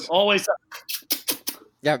 It was always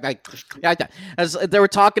Yeah, as they were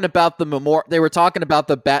talking about they were talking about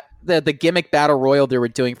the gimmick battle royal they were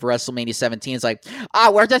doing for WrestleMania 17. It's like,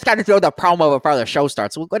 we're just gonna do the promo before the show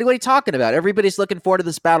starts. What are you talking about? Everybody's looking forward to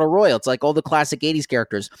this battle royal. It's like all the classic 80s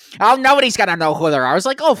characters. Oh, nobody's gonna know who they are. I was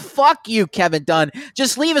like, oh, fuck you, Kevin Dunn.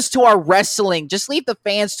 Just leave us to our wrestling. Just leave the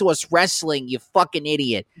fans to us wrestling, you fucking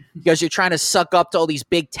idiot. Because you're trying to suck up to all these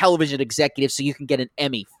big television executives so you can get an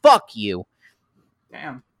Emmy. Fuck you.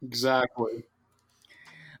 Damn. exactly.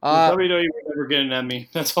 WWE would never get an Emmy.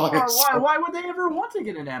 That's all I gotta say. Why would they ever want to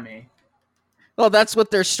get an Emmy? Well, that's what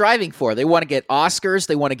they're striving for. They want to get Oscars.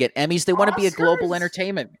 They want to get Emmys. They want to be a global Oscars?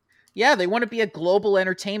 entertainment. Yeah, they want to be a global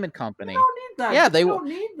entertainment company. They don't need that. Yeah, they don't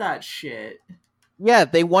need that shit. Yeah,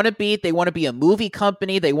 they want to be a movie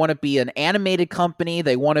company. They want to be an animated company.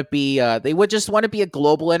 They want to be. They would just want to be a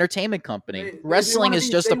global entertainment company. Wrestling is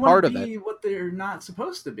just a part of it. What they're not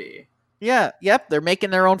supposed to be. Yeah. Yep. They're making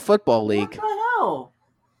their own football league, What the hell?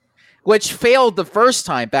 which failed the first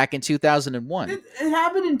time back in 2001. It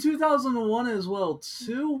happened in 2001 as well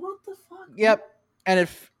too. What the fuck? Yep. And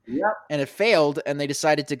it failed, and they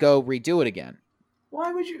decided to go redo it again.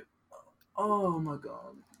 Why would you? Oh my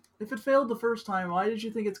god! If it failed the first time, why did you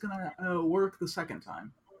think it's gonna work the second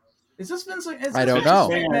time? Is this Vince? I don't know.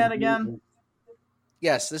 McMahon again?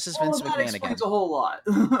 Yes, this is Vince that McMahon again. explains a whole lot.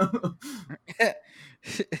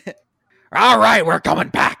 All right, we're coming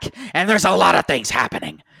back, and there's a lot of things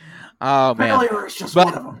happening. Oh man, Failure is just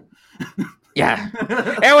one of them. Yeah,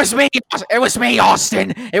 it was me. It was me,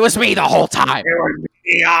 Austin. It was me the whole time. It was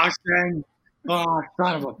me, Austin. Oh,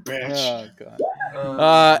 son of a bitch. Oh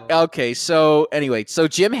god. Okay. So anyway, so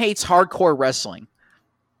Jim hates hardcore wrestling.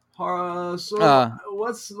 What's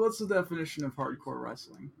the definition of hardcore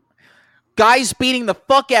wrestling? Guys beating the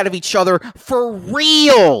fuck out of each other for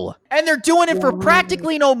real. And they're doing it for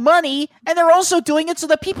practically no money. And they're also doing it so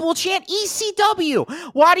that people will chant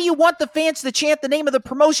ECW. Why do you want the fans to chant the name of the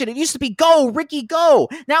promotion? It used to be Go, Ricky, Go.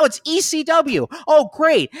 Now it's ECW. Oh,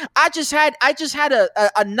 great. I just had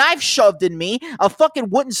a knife shoved in me, a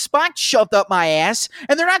fucking wooden spike shoved up my ass.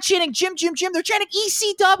 And they're not chanting Jim, Jim, Jim. They're chanting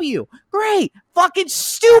ECW. Great. Fucking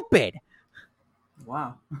stupid.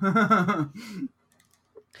 Wow.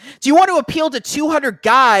 Do you want to appeal to 200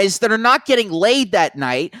 guys that are not getting laid that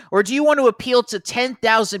night? Or do you want to appeal to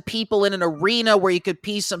 10,000 people in an arena where you could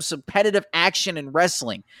see some competitive action in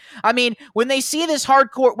wrestling? I mean, when the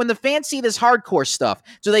fans see this hardcore stuff,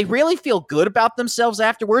 do they really feel good about themselves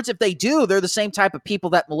afterwards? If they do, they're the same type of people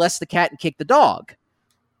that molest the cat and kick the dog.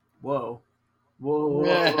 Whoa. Hold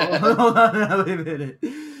on, wait a minute.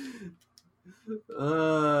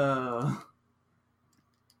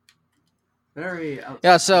 Very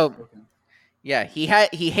yeah. So yeah, he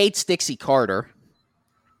hates Dixie Carter,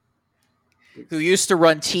 who used to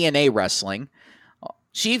run TNA Wrestling.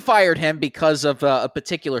 She fired him because of a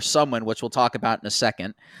particular someone, which we'll talk about in a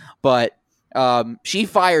second. But she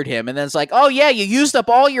fired him, and then it's like, oh yeah, you used up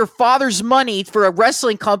all your father's money for a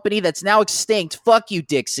wrestling company that's now extinct. Fuck you,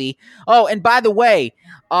 Dixie. Oh, and by the way,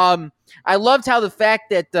 I loved how the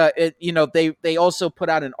fact that they also put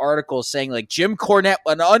out an article saying like Jim Cornette,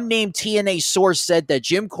 an unnamed TNA source said that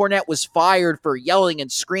Jim Cornette was fired for yelling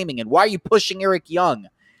and screaming, and why are you pushing Eric Young?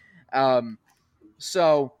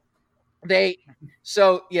 So Jim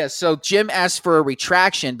asked for a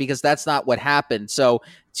retraction because that's not what happened. So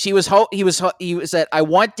he said, I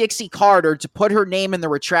want Dixie Carter to put her name in the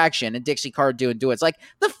retraction, and Dixie Carter didn't do it. It's like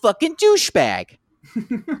the fucking douchebag.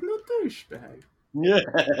 The douchebag.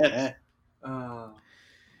 Yeah.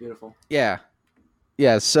 Beautiful. Yeah.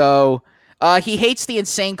 So he hates the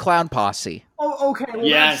Insane Clown Posse. Oh, okay. Well,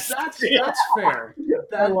 yes. That's fair. That's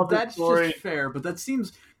just fair, but that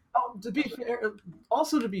seems. To be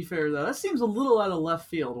fair, though, that seems a little out of left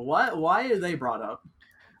field. Why are they brought up?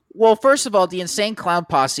 Well, first of all, the Insane Clown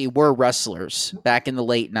Posse were wrestlers back in the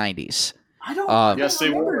late 90s. I don't yes, they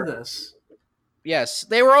remember were. this. Yes,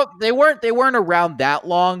 they weren't around that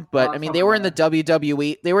long, but I mean they were in the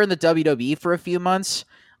WWE. They were in the WWE for a few months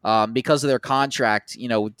because of their contract.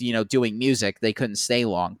 Doing music, they couldn't stay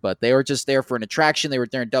long, but they were just there for an attraction. They were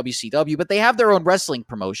there in WCW, but they have their own wrestling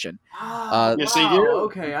promotion. Yes, they do.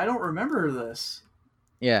 Okay, I don't remember this.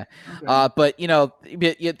 Yeah. Okay. But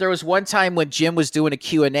there was one time when Jim was doing a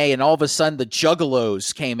Q&A and all of a sudden the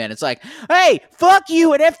Juggalos came in. It's like, hey, fuck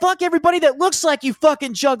you and fuck everybody that looks like you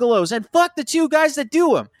fucking Juggalos and fuck the two guys that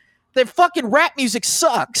do them. Their fucking rap music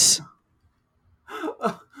sucks.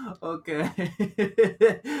 Okay.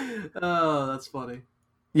 Oh, that's funny.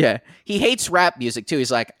 Yeah, he hates rap music too.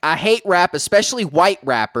 He's like, I hate rap, especially white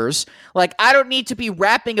rappers. Like, I don't need to be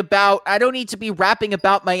rapping about my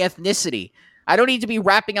ethnicity. I don't need to be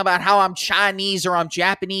rapping about how I'm Chinese or I'm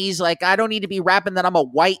Japanese. Like, I don't need to be rapping that I'm a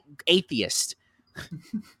white atheist.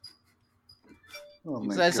 Oh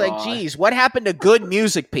my So it's God. like, geez, what happened to good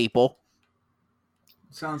music, people?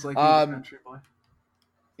 Sounds like he's a country boy.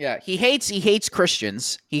 Yeah, he hates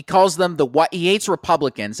Christians. He calls them he hates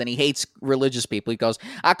Republicans and he hates religious people. He goes,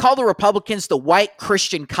 I call the Republicans the white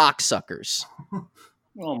Christian cocksuckers.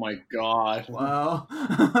 Oh my God. Wow.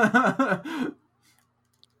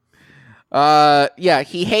 Yeah,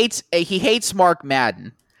 he hates Mark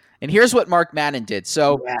Madden. And here's what Mark Madden did.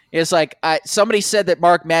 So it's like somebody said that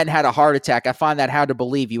Mark Madden had a heart attack. I find that hard to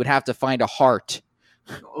believe. You would have to find a heart.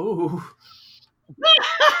 Ooh.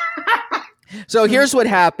 So here's what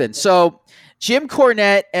happened. So Jim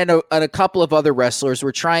Cornette and a couple of other wrestlers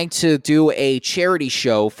were trying to do a charity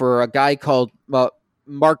show for a guy called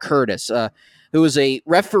Mark Curtis, who was a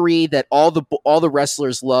referee that all the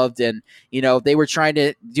wrestlers loved, and they were trying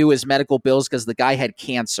to do his medical bills because the guy had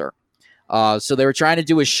cancer. So they were trying to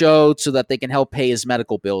do a show so that they can help pay his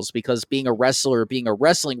medical bills, because being a wrestler, being a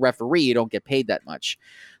wrestling referee, you don't get paid that much.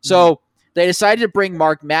 So they decided to bring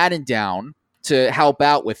Mark Madden down to help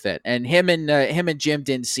out with it, and him and Jim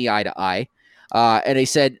didn't see eye to eye, and they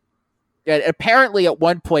said that apparently at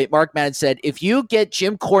one point Mark Madden said, if you get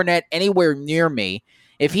Jim Cornette anywhere near me,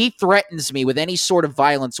 if he threatens me with any sort of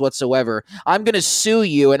violence whatsoever, I'm going to sue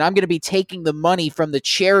you, and I'm going to be taking the money from the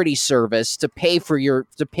charity service to pay for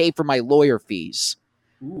my lawyer fees.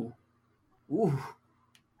 Ooh.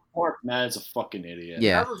 Mark Madden's a fucking idiot.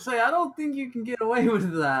 Yeah. I would say I don't think you can get away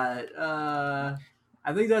with that.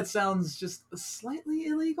 I think that sounds just slightly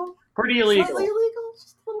illegal. Pretty illegal. Slightly illegal,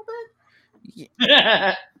 just a little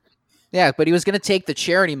bit. Yeah, but he was going to take the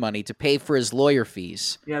charity money to pay for his lawyer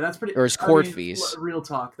fees. Yeah, that's pretty. Or his court fees. Real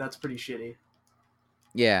talk, that's pretty shitty.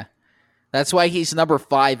 Yeah. That's why he's number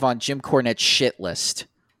 5 on Jim Cornette's shit list.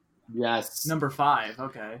 Yes. Number 5,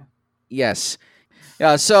 okay. Yes.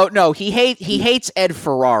 So, no, he hates Ed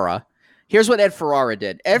Ferrara. Here's what Ed Ferrara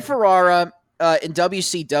did. Ed Ferrara, in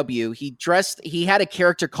WCW, he had a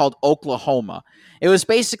character called Oklahoma. It was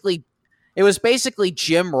basically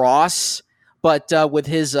Jim Ross, but with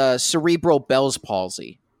his cerebral Bell's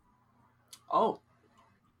palsy. Oh.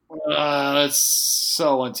 That's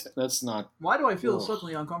so that's not. Why do I feel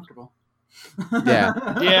suddenly uncomfortable? Yeah.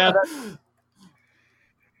 Yeah.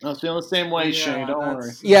 I was feeling the same way, Shane. Don't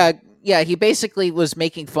worry. Yeah. He basically was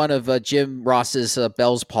making fun of Jim Ross's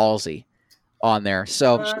Bell's palsy on there.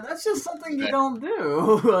 So that's just something you don't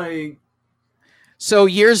do. Like. So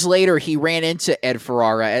years later, he ran into Ed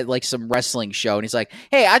Ferrara at like some wrestling show, and he's like,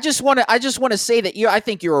 "Hey, I just want to say that I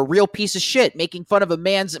think you're a real piece of shit, making fun of a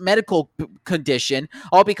man's medical condition,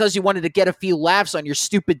 all because you wanted to get a few laughs on your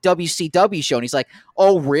stupid WCW show." And he's like,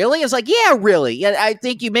 "Oh, really?" I was like, "Yeah, really. Yeah, I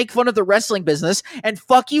think you make fun of the wrestling business, and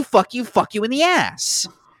fuck you in the ass."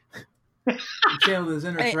 You channeled his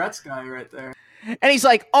inner threats guy right there. And he's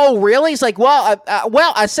like, "Oh, really?" He's like, well,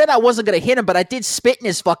 I said I wasn't going to hit him, but I did spit in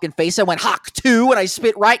his fucking face. I went, Hawk 2, and I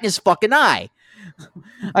spit right in his fucking eye.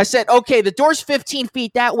 I said, "Okay, the door's 15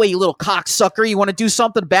 feet that way, you little cocksucker. You want to do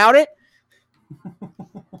something about it?"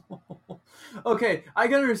 Okay, I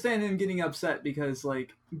can understand him getting upset because,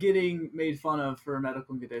 like, getting made fun of for a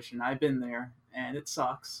medical condition, I've been there, and it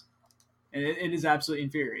sucks. And it is absolutely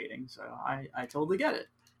infuriating, so I totally get it.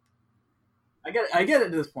 I get it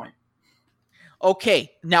at this point.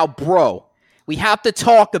 Okay, now, bro, we have to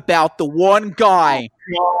talk about the one guy.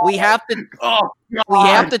 We have to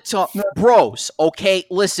talk, bros. Okay,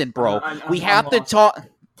 listen, bro. We have to talk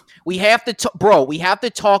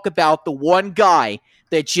about the one guy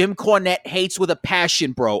that Jim Cornette hates with a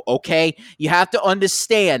passion, bro. Okay, you have to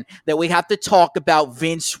understand that we have to talk about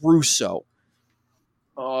Vince Russo.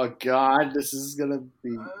 Oh God, this is gonna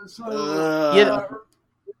be.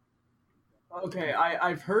 Okay,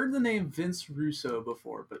 I've heard the name Vince Russo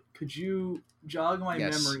before, but could you jog my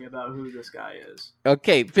memory about who this guy is?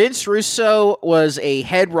 Okay, Vince Russo was a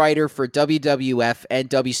head writer for WWF and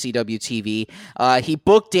WCW TV. He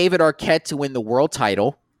booked David Arquette to win the world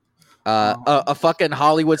title, a fucking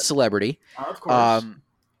Hollywood celebrity. Of course.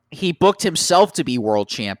 He booked himself to be world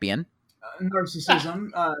champion. Narcissism,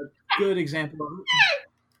 good example of it.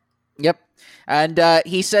 Yep. And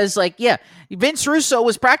he says, like, yeah, Vince Russo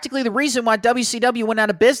was practically the reason why WCW went out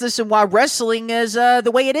of business and why wrestling is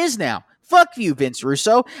the way it is now. Fuck you, Vince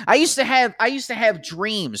Russo. I used to have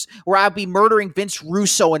dreams where I'd be murdering Vince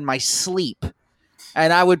Russo in my sleep.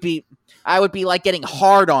 And I would be like getting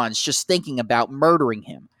hard-ons just thinking about murdering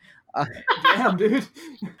him. Damn, dude.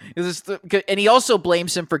 And he also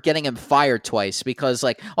blames him for getting him fired twice because,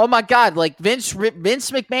 like, oh my God, like Vince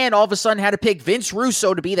McMahon all of a sudden had to pick Vince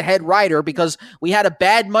Russo to be the head writer because we had a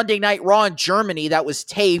bad Monday Night Raw in Germany that was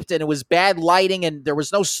taped and it was bad lighting and there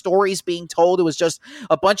was no stories being told. It was just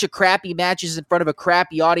a bunch of crappy matches in front of a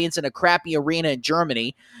crappy audience in a crappy arena in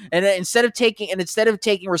Germany. And instead of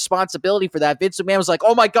taking responsibility for that, Vince McMahon was like,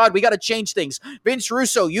 oh my God, we got to change things. Vince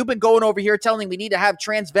Russo, you've been going over here telling we need to have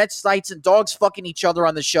transvestites and dogs fucking each other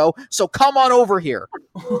on the show, so come on over here.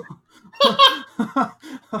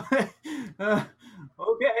 Okay.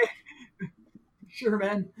 Sure,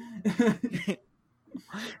 man.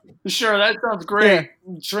 Sure, that sounds great.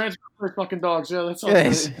 Yeah. Transfer fucking dogs. Yeah, that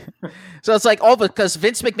sounds great. So it's like, oh, because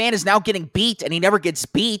Vince McMahon is now getting beat and he never gets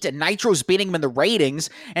beat and Nitro's beating him in the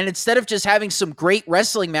ratings. And instead of just having some great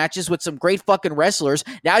wrestling matches with some great fucking wrestlers,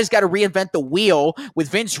 now he's got to reinvent the wheel with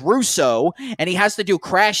Vince Russo and he has to do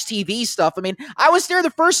Crash TV stuff. I mean, I was there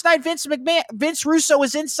the first night Vince Russo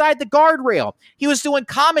was inside the guardrail. He was doing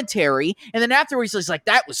commentary. And then afterwards, he's like,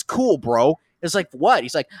 that was cool, bro. It's like, what?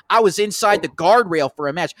 He's like, I was inside the guardrail for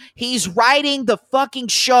a match. He's writing the fucking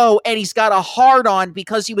show, and he's got a hard-on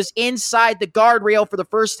because he was inside the guardrail for the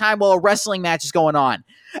first time while a wrestling match is going on.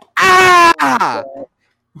 Ah!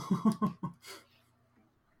 Oh,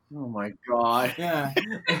 my God. Yeah.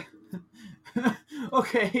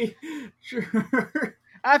 Okay, sure.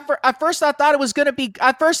 At first, I thought it was gonna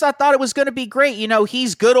be great. You know,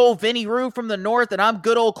 he's good old Vinny Rue from the north, and I'm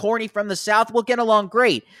good old Corny from the south. We'll get along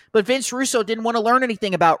great. But Vince Russo didn't want to learn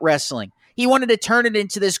anything about wrestling. He wanted to turn it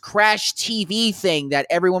into this Crash TV thing that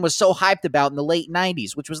everyone was so hyped about in the late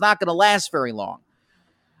 '90s, which was not going to last very long.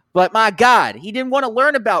 But my God, he didn't want to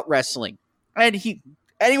learn about wrestling, and he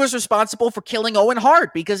was responsible for killing Owen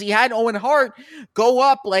Hart because he had Owen Hart go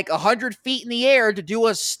up like 100 feet in the air to do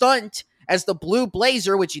a stunt as the Blue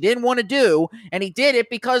Blazer, which he didn't want to do, and he did it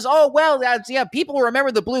because, people remember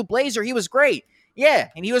the Blue Blazer. He was great. Yeah,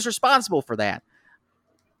 and he was responsible for that.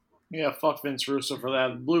 Yeah, fuck Vince Russo for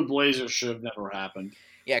that. Blue Blazer should have never happened.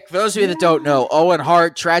 Yeah, for those of you that don't know, Owen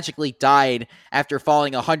Hart tragically died after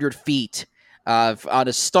falling 100 feet on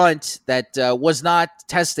a stunt that was not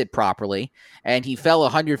tested properly, and he fell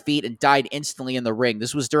 100 feet and died instantly in the ring.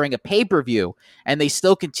 This was during a pay-per-view, and they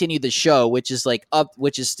still continued the show, which is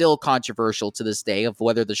still controversial to this day of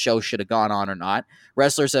whether the show should have gone on or not.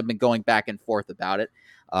 Wrestlers have been going back and forth about it.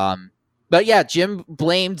 But yeah, Jim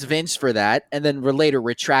blamed Vince for that, and then later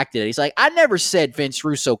retracted it. He's like, I never said Vince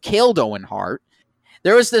Russo killed Owen Hart.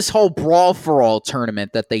 There was this whole Brawl for All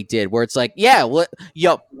tournament that they did where it's like, yo,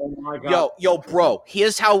 bro,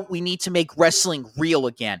 here's how we need to make wrestling real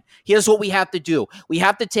again. Here's what we have to do. We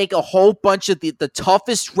have to take a whole bunch of the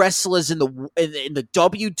toughest wrestlers in the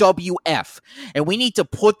WWF, and we need to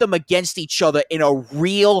put them against each other in a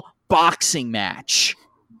real boxing match.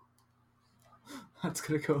 That's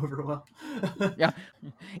going to go over well. Yeah.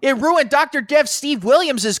 It ruined Dr. Dev Steve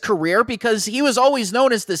Williams' career because he was always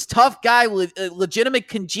known as this tough guy, legitimate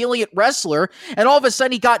congenial wrestler, and all of a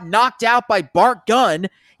sudden he got knocked out by Bart Gunn.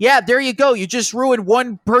 Yeah, there you go. You just ruined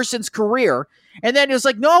one person's career. And then it was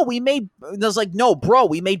like, we made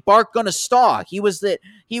Bart Gunn a star. He was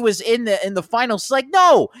in the finals. It's like,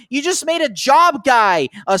 no, you just made a job guy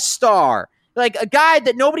a star. Like, a guy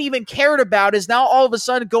that nobody even cared about is now all of a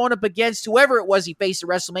sudden going up against whoever it was he faced at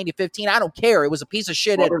WrestleMania 15. I don't care. It was a piece of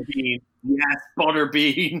shit. Butterbean. Yes,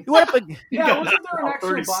 Butterbean. Wasn't there an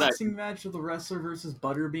actual boxing match of the wrestler versus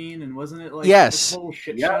Butterbean? And wasn't it like a total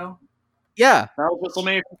shit show? Yeah. That was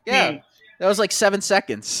WrestleMania 15. Yeah. That was like 7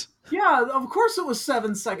 seconds. Yeah, of course it was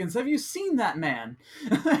 7 seconds. Have you seen that man?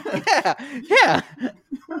 Yeah.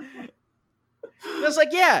 It was like,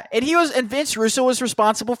 yeah, and Vince Russo was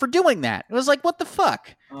responsible for doing that. It was like, what the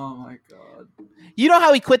fuck? Oh my God. You know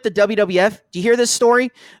how he quit the WWF? Do you hear this story?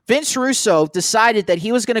 Vince Russo decided that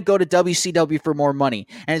he was going to go to WCW for more money.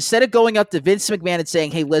 And instead of going up to Vince McMahon and saying,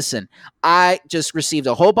 hey, listen, I just received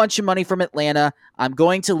a whole bunch of money from Atlanta. I'm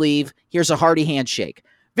going to leave. Here's a hearty handshake.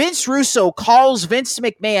 Vince Russo calls Vince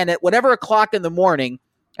McMahon at whatever o'clock in the morning,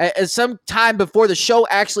 at some time before the show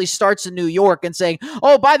actually starts in New York, and saying,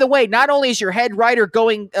 oh, by the way, not only is your head writer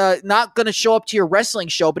not going to show up to your wrestling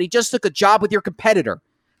show, but he just took a job with your competitor.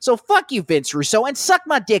 So fuck you, Vince Russo, and suck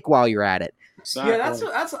my dick while you're at it. Exactly. Yeah,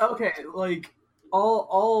 that's okay. Like,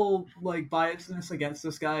 all like biasness against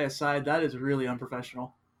this guy aside, that is really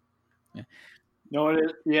unprofessional. Yeah. No, it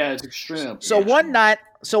is. Yeah, it's extreme. So one night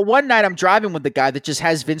I'm driving with the guy that just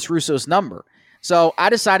has Vince Russo's number. So I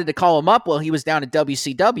decided to call him up while he was down at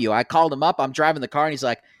WCW. I called him up. I'm driving the car, and he's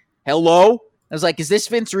like, hello? I was like, is this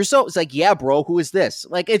Vince Russo? It's like, yeah, bro, who is this?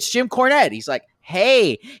 Like, it's Jim Cornette. He's like,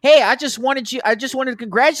 Hey, I just wanted to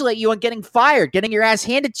congratulate you on getting fired, getting your ass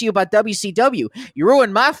handed to you by WCW. You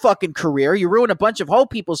ruined my fucking career. You ruined a bunch of whole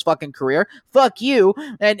people's fucking career. Fuck you.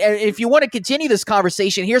 And if you want to continue this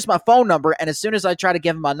conversation, here's my phone number. And as soon as I try to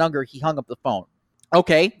give him my number, he hung up the phone.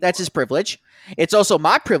 Okay, that's his privilege. It's also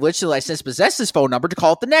my privilege, since I since possess his phone number, to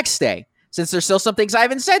call it the next day, since there's still some things I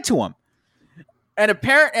haven't said to him. And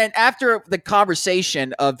after the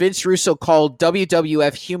conversation, Vince Russo called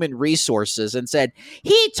WWF Human Resources and said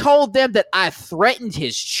he told them that I threatened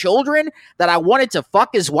his children, that I wanted to fuck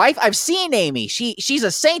his wife. I've seen Amy. She's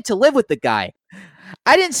a saint to live with the guy.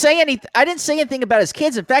 I didn't say anything about his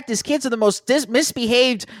kids. In fact, his kids are the most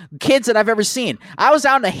misbehaved kids that I've ever seen. I was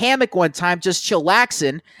out in a hammock one time just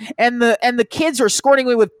chillaxing, and the kids were escorting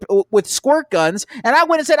me with squirt guns, and I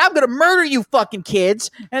went and said, "I'm going to murder you fucking kids,"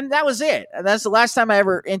 and that was it. And that's the last time I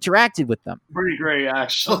ever interacted with them. Pretty great, I was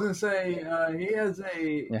actually. gonna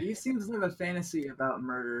say he seems to have a fantasy about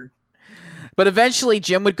murder. But eventually,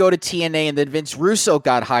 Jim would go to TNA, and then Vince Russo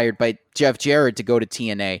got hired by Jeff Jarrett to go to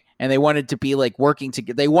TNA, and they wanted to be like working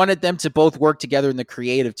together. They wanted them to both work together in the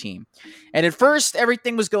creative team. And at first,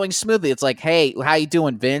 everything was going smoothly. It's like, "Hey, how you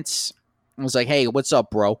doing, Vince?" I was like, "Hey, what's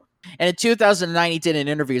up, bro?" And in 2009, he did an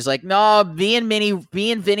interview. He's like, "No, me and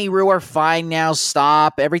Vinny Rue are fine now.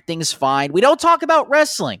 Stop. Everything's fine. We don't talk about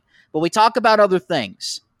wrestling, but we talk about other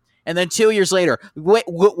things." And then 2 years later,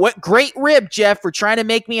 what great rib, Jeff, for trying to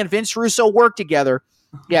make me and Vince Russo work together.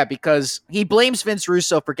 Yeah, because he blames Vince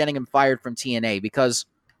Russo for getting him fired from TNA, because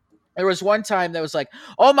there was one time that was like,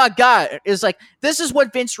 oh my God, it's like, this is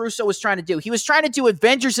what Vince Russo was trying to do. He was trying to do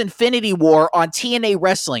Avengers Infinity War on TNA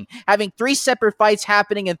Wrestling, having 3 separate fights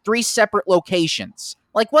happening in 3 separate locations.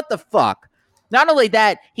 Like, what the fuck? Not only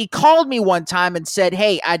that, he called me one time and said,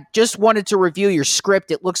 "Hey, I just wanted to review your script.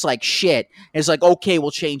 It looks like shit." And it's like, "Okay, we'll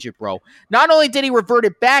change it, bro." Not only did he revert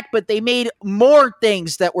it back, but they made more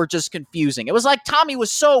things that were just confusing. It was like Tommy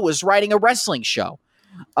Wiseau was writing a wrestling show.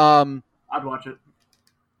 I'd watch it.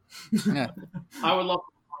 Yeah. I would love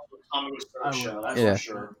to watch the Tommy Wiseau show. That's Yeah. for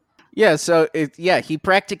sure. Yeah, so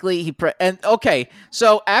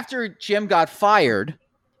so after Jim got fired,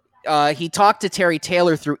 he talked to Terry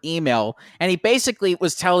Taylor through email, and he was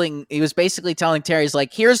basically telling Terry, he's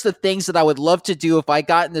like, "Here's the things that I would love to do if I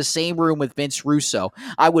got in the same room with Vince Russo.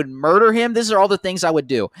 I would murder him. These are all the things I would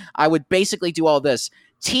do. I would basically do all this."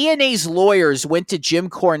 TNA's lawyers went to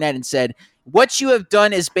Jim Cornette and said, "What you have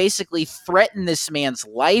done is basically threaten this man's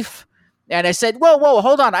life." And I said, whoa,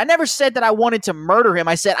 hold on. I never said that I wanted to murder him.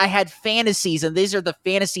 I said I had fantasies, and these are the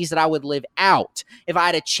fantasies that I would live out if I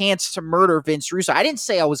had a chance to murder Vince Russo. I didn't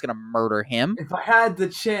say I was going to murder him. If I had the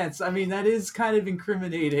chance. I mean, that is kind of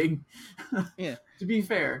incriminating. Yeah. To be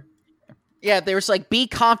fair. Yeah, there was like, be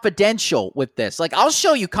confidential with this. Like, I'll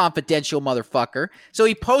show you confidential, motherfucker. So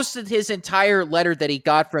he posted his entire letter that he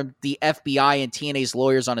got from the FBI and TNA's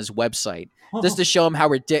lawyers on his website, just to show him how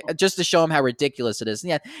ridiculous it is.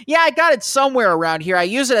 Yeah, I got it somewhere around here. I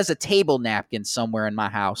use it as a table napkin somewhere in my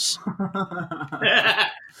house.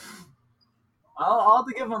 I'll have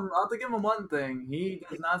to give him one thing. He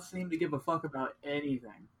does not seem to give a fuck about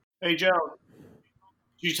anything. Hey, Joe.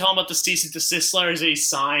 Did you tell him about the cease and desist letters that he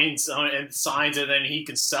signs and then he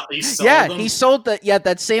can sell? He sold them? He sold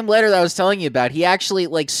that same letter that I was telling you about. He actually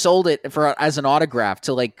like sold it as an autograph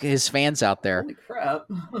to like his fans out there. Holy crap!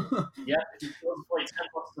 Yeah,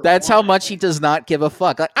 that's how much he does not give a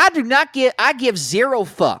fuck. Like, I give 0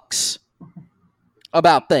 fucks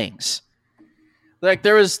about things. Like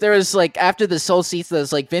there was like, after this whole season,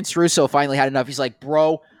 there's like, Vince Russo finally had enough. He's like,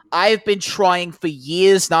 "Bro, I have been trying for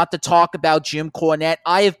years not to talk about Jim Cornette.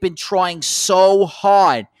 I have been trying so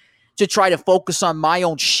hard to try to focus on my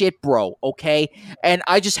own shit, bro, okay? And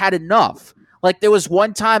I just had enough." Like, there was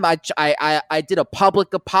one time I did a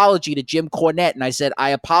public apology to Jim Cornette, and I said, "I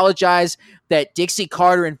apologize that Dixie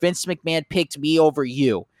Carter and Vince McMahon picked me over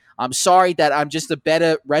you. I'm sorry that I'm just a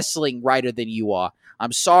better wrestling writer than you are.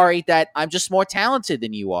 I'm sorry that I'm just more talented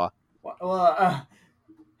than you are." Well,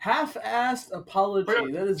 half-assed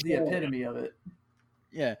apology. That is the epitome of it.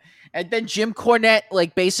 Yeah. And then Jim Cornette,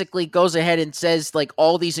 like, basically goes ahead and says, like,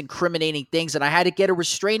 all these incriminating things, and I had to get a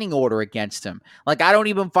restraining order against him. Like, I don't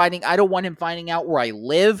want him finding out where I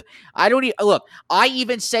live. Look, I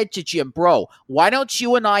even said to Jim, "Bro, why don't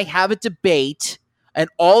you and I have a debate, and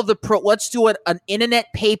let's do an internet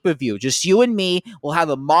pay-per-view, just you and me. We'll have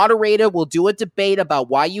a moderator. We'll do a debate about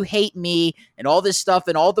why you hate me and all this stuff,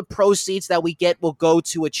 and all the proceeds that we get will go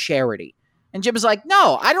to a charity." And Jim was like,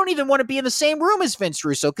 "No, I don't even want to be in the same room as Vince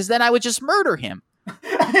Russo, because then I would just murder him."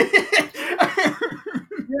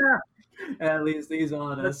 Yeah. At least he's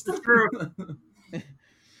honest. That's true.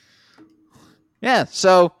 Yeah,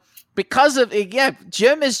 so because of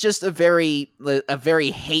Jim is just a very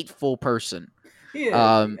hateful person. Yeah,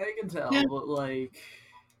 I can tell, but like,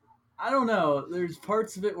 I don't know. There's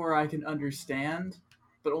parts of it where I can understand,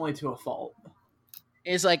 but only to a fault.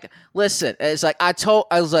 It's like, listen, it's like I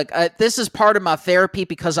was like, this is part of my therapy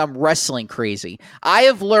because I'm wrestling crazy. I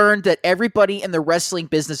have learned that everybody in the wrestling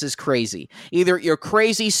business is crazy. Either you're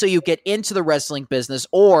crazy so you get into the wrestling business,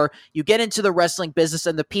 or you get into the wrestling business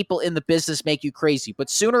and the people in the business make you crazy. But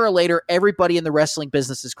sooner or later, everybody in the wrestling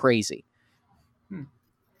business is crazy.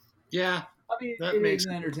 Yeah. I mean, it is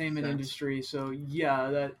an entertainment industry, so yeah,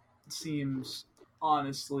 that seems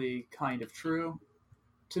honestly kind of true.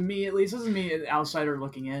 To me, at least, this is me, an outsider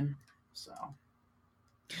looking in. So,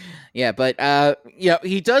 yeah, but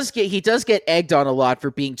he does get egged on a lot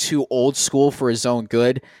for being too old school for his own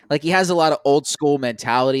good. Like, he has a lot of old school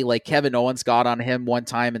mentality. Like, Kevin Owens got on him one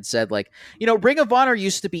time and said, like, Ring of Honor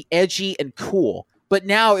used to be edgy and cool, but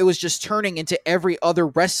now it was just turning into every other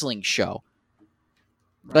wrestling show.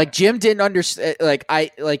 Right. Like, Jim didn't understand.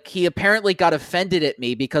 He apparently got offended at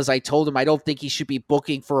me because I told him I don't think he should be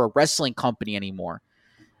booking for a wrestling company anymore.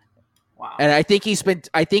 Wow. And I think he's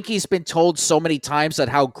been told so many times that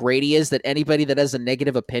how great he is that anybody that has a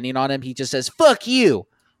negative opinion on him, he just says, "Fuck you."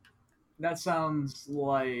 That sounds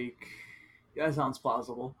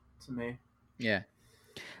plausible to me. Yeah.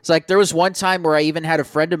 It's like there was one time where I even had a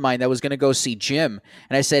friend of mine that was going to go see Jim,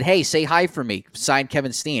 and I said, "Hey, say hi for me." Signed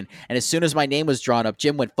Kevin Steen. And as soon as my name was drawn up,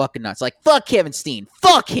 Jim went fucking nuts. Like, "Fuck Kevin Steen.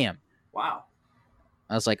 Fuck him." Wow.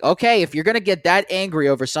 I was like, "Okay, if you're going to get that angry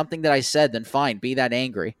over something that I said, then fine, be that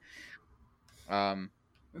angry." No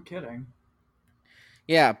kidding.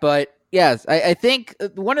 Yeah, but yeah, I think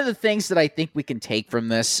one of the things that I think we can take from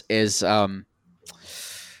this is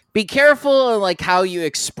be careful like how you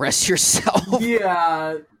express yourself.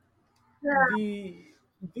 Yeah.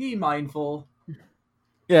 Be mindful.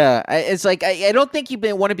 Yeah, it's like I don't think you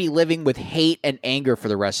want to be living with hate and anger for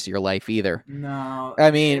the rest of your life either. No, I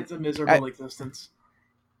mean, it's a miserable existence.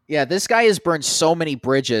 Yeah, this guy has burned so many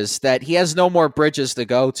bridges that he has no more bridges to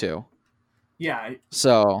go to. Yeah.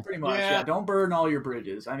 So pretty much, yeah. Don't burn all your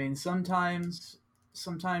bridges. I mean, sometimes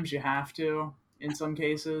you have to in some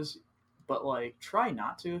cases, but like try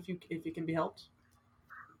not to if it can be helped.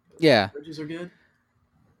 Yeah. Bridges are good.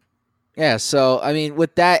 Yeah, so I mean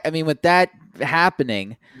with that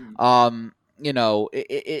happening,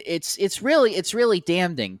 it's really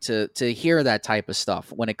damning to hear that type of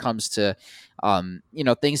stuff when it comes to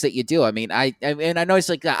things that you do. I mean, I know it's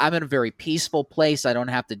like I'm in a very peaceful place. I don't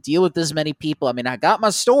have to deal with this many people. I mean, I got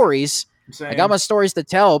my stories. Same. I got my stories to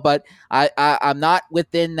tell, but I'm not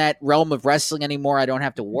within that realm of wrestling anymore. I don't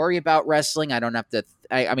have to worry about wrestling. I don't have to.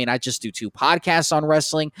 I just do 2 podcasts on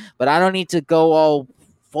wrestling, but I don't need to go all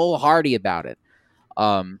foolhardy about it.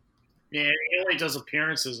 Yeah, he only does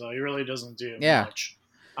appearances though. He really doesn't do much.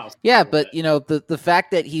 Yeah, but the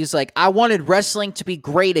fact that he's like, I wanted wrestling to be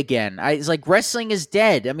great again. It's like wrestling is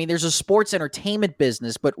dead. I mean, there's a sports entertainment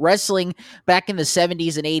business, but wrestling back in the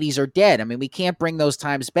 70s and 80s are dead. I mean, we can't bring those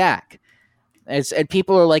times back. And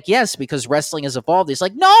people are like, yes, because wrestling has evolved. It's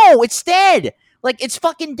like, no, it's dead. Like, it's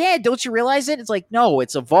fucking dead. Don't you realize it? It's like, no,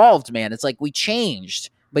 it's evolved, man. It's like we changed.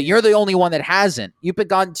 But you're the only one that hasn't. You've been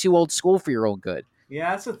gotten too old school for your own good.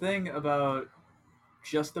 Yeah, that's the thing about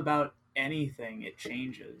just about anything. It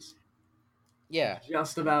changes. Yeah.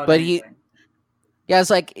 Just about But anything. it's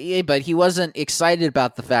like, but he wasn't excited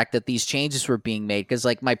about the fact that these changes were being made because,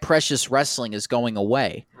 like, my precious wrestling is going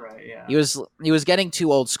away. Right, yeah. He was getting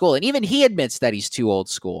too old school. And even he admits that he's too old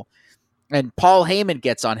school. And Paul Heyman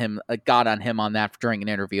got on him on that during an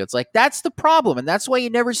interview. It's like, that's the problem. And that's why you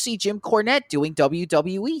never see Jim Cornette doing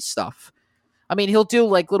WWE stuff. I mean, he'll do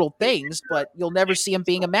like little things, but you'll never see him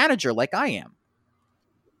being a manager like I am.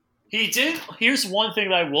 He did. Here's one thing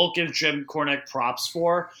that I will give Jim Cornette props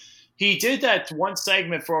for. He did that one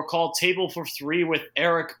segment called Table for Three with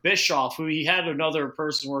Eric Bischoff, who he had another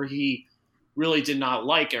person where he really did not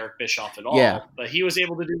like Eric Bischoff at all. Yeah. But he was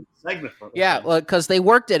able to do the segment for him. Yeah, well, because they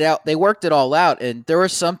worked it out. They worked it all out. And there were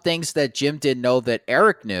some things that Jim didn't know that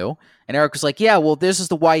Eric knew. And Eric was like, yeah, well, this is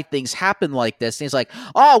the why things happen like this. And he's like,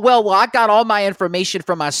 oh, well, I got all my information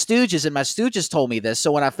from my stooges, and my stooges told me this.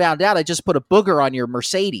 So when I found out, I just put a booger on your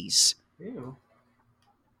Mercedes. Ew.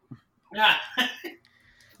 Yeah.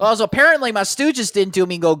 Well, so apparently my stooges didn't do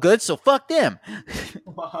me no good, so fuck them.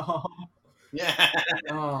 Wow. Yeah.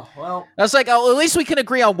 Oh, well. I was like, oh, at least we can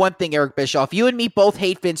agree on one thing, Eric Bischoff. You and me both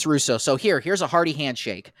hate Vince Russo. So here's a hearty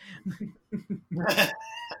handshake.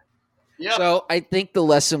 Yeah. So I think the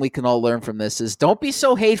lesson we can all learn from this is don't be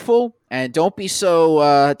so hateful and don't be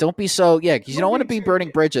so because you don't want to be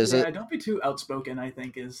burning bridges. Yeah, don't be too outspoken, I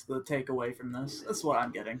think, is the takeaway from this. That's what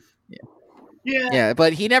I'm getting. Yeah,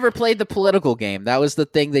 but he never played the political game. That was the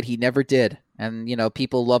thing that he never did. And,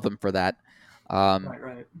 people love him for that.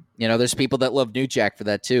 Right. There's people that love New Jack for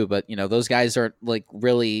that too, but those guys aren't like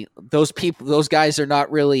really those guys are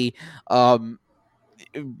not really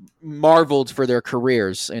marveled for their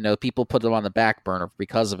careers. People put them on the back burner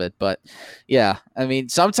because of it. But yeah, I mean,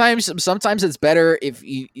 sometimes it's better if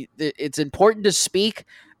it's important to speak,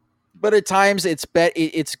 but at times it's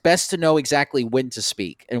best to know exactly when to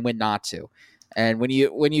speak and when not to. And when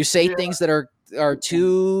you say things that are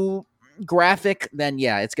too graphic, then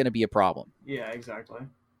it's going to be a problem. Yeah, exactly.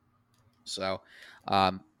 So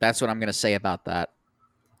that's what I'm going to say about that.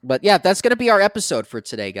 But yeah, that's going to be our episode for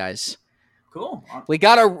today, guys. Cool. We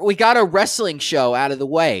got a wrestling show out of the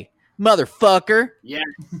way, motherfucker. Yeah.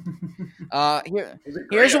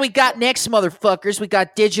 Here's what we got next, motherfuckers. We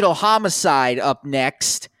got Digital Homicide up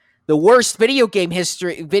next. The worst video game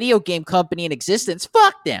company in existence.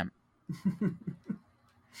 Fuck them.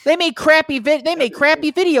 They made crappy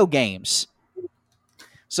video games.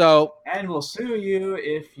 So, and we'll sue you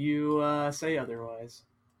if you say otherwise.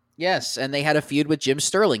 Yes, and they had a feud with Jim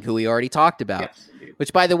Sterling, who we already talked about. Yes, indeed.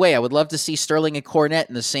 Which, by the way, I would love to see Sterling and Cornette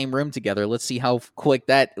in the same room together. Let's see how quick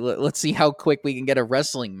we can get a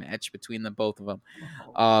wrestling match between the both of them.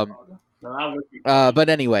 But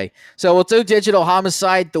anyway, so we'll do Digital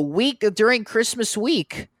Homicide the week during Christmas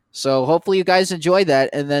week. So hopefully you guys enjoy that,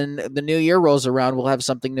 and then the new year rolls around, we'll have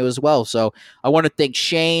something new as well. So I want to thank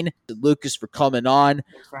Shane and Lucas for coming on.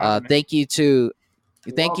 Thank you to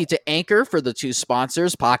Anchor for the two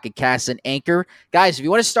sponsors, Pocket Cast and Anchor. Guys, if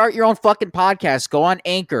you want to start your own fucking podcast, go on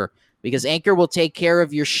Anchor, because Anchor will take care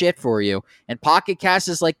of your shit for you. And Pocket Cast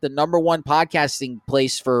is like the #1 podcasting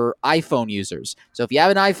place for iPhone users. So if you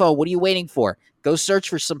have an iPhone, what are you waiting for? Go search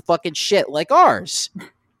for some fucking shit like ours.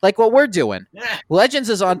 Like what we're doing. Yeah. Legends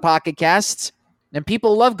is on Pocket Casts, and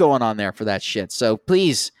people love going on there for that shit. So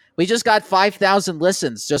please, we just got 5,000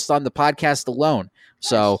 listens just on the podcast alone.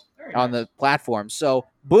 So on the platform. So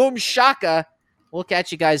boom shaka. We'll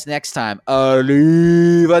catch you guys next time.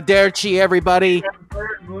 Arrivederci, everybody.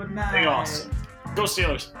 Good night. Awesome. Go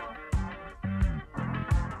Steelers.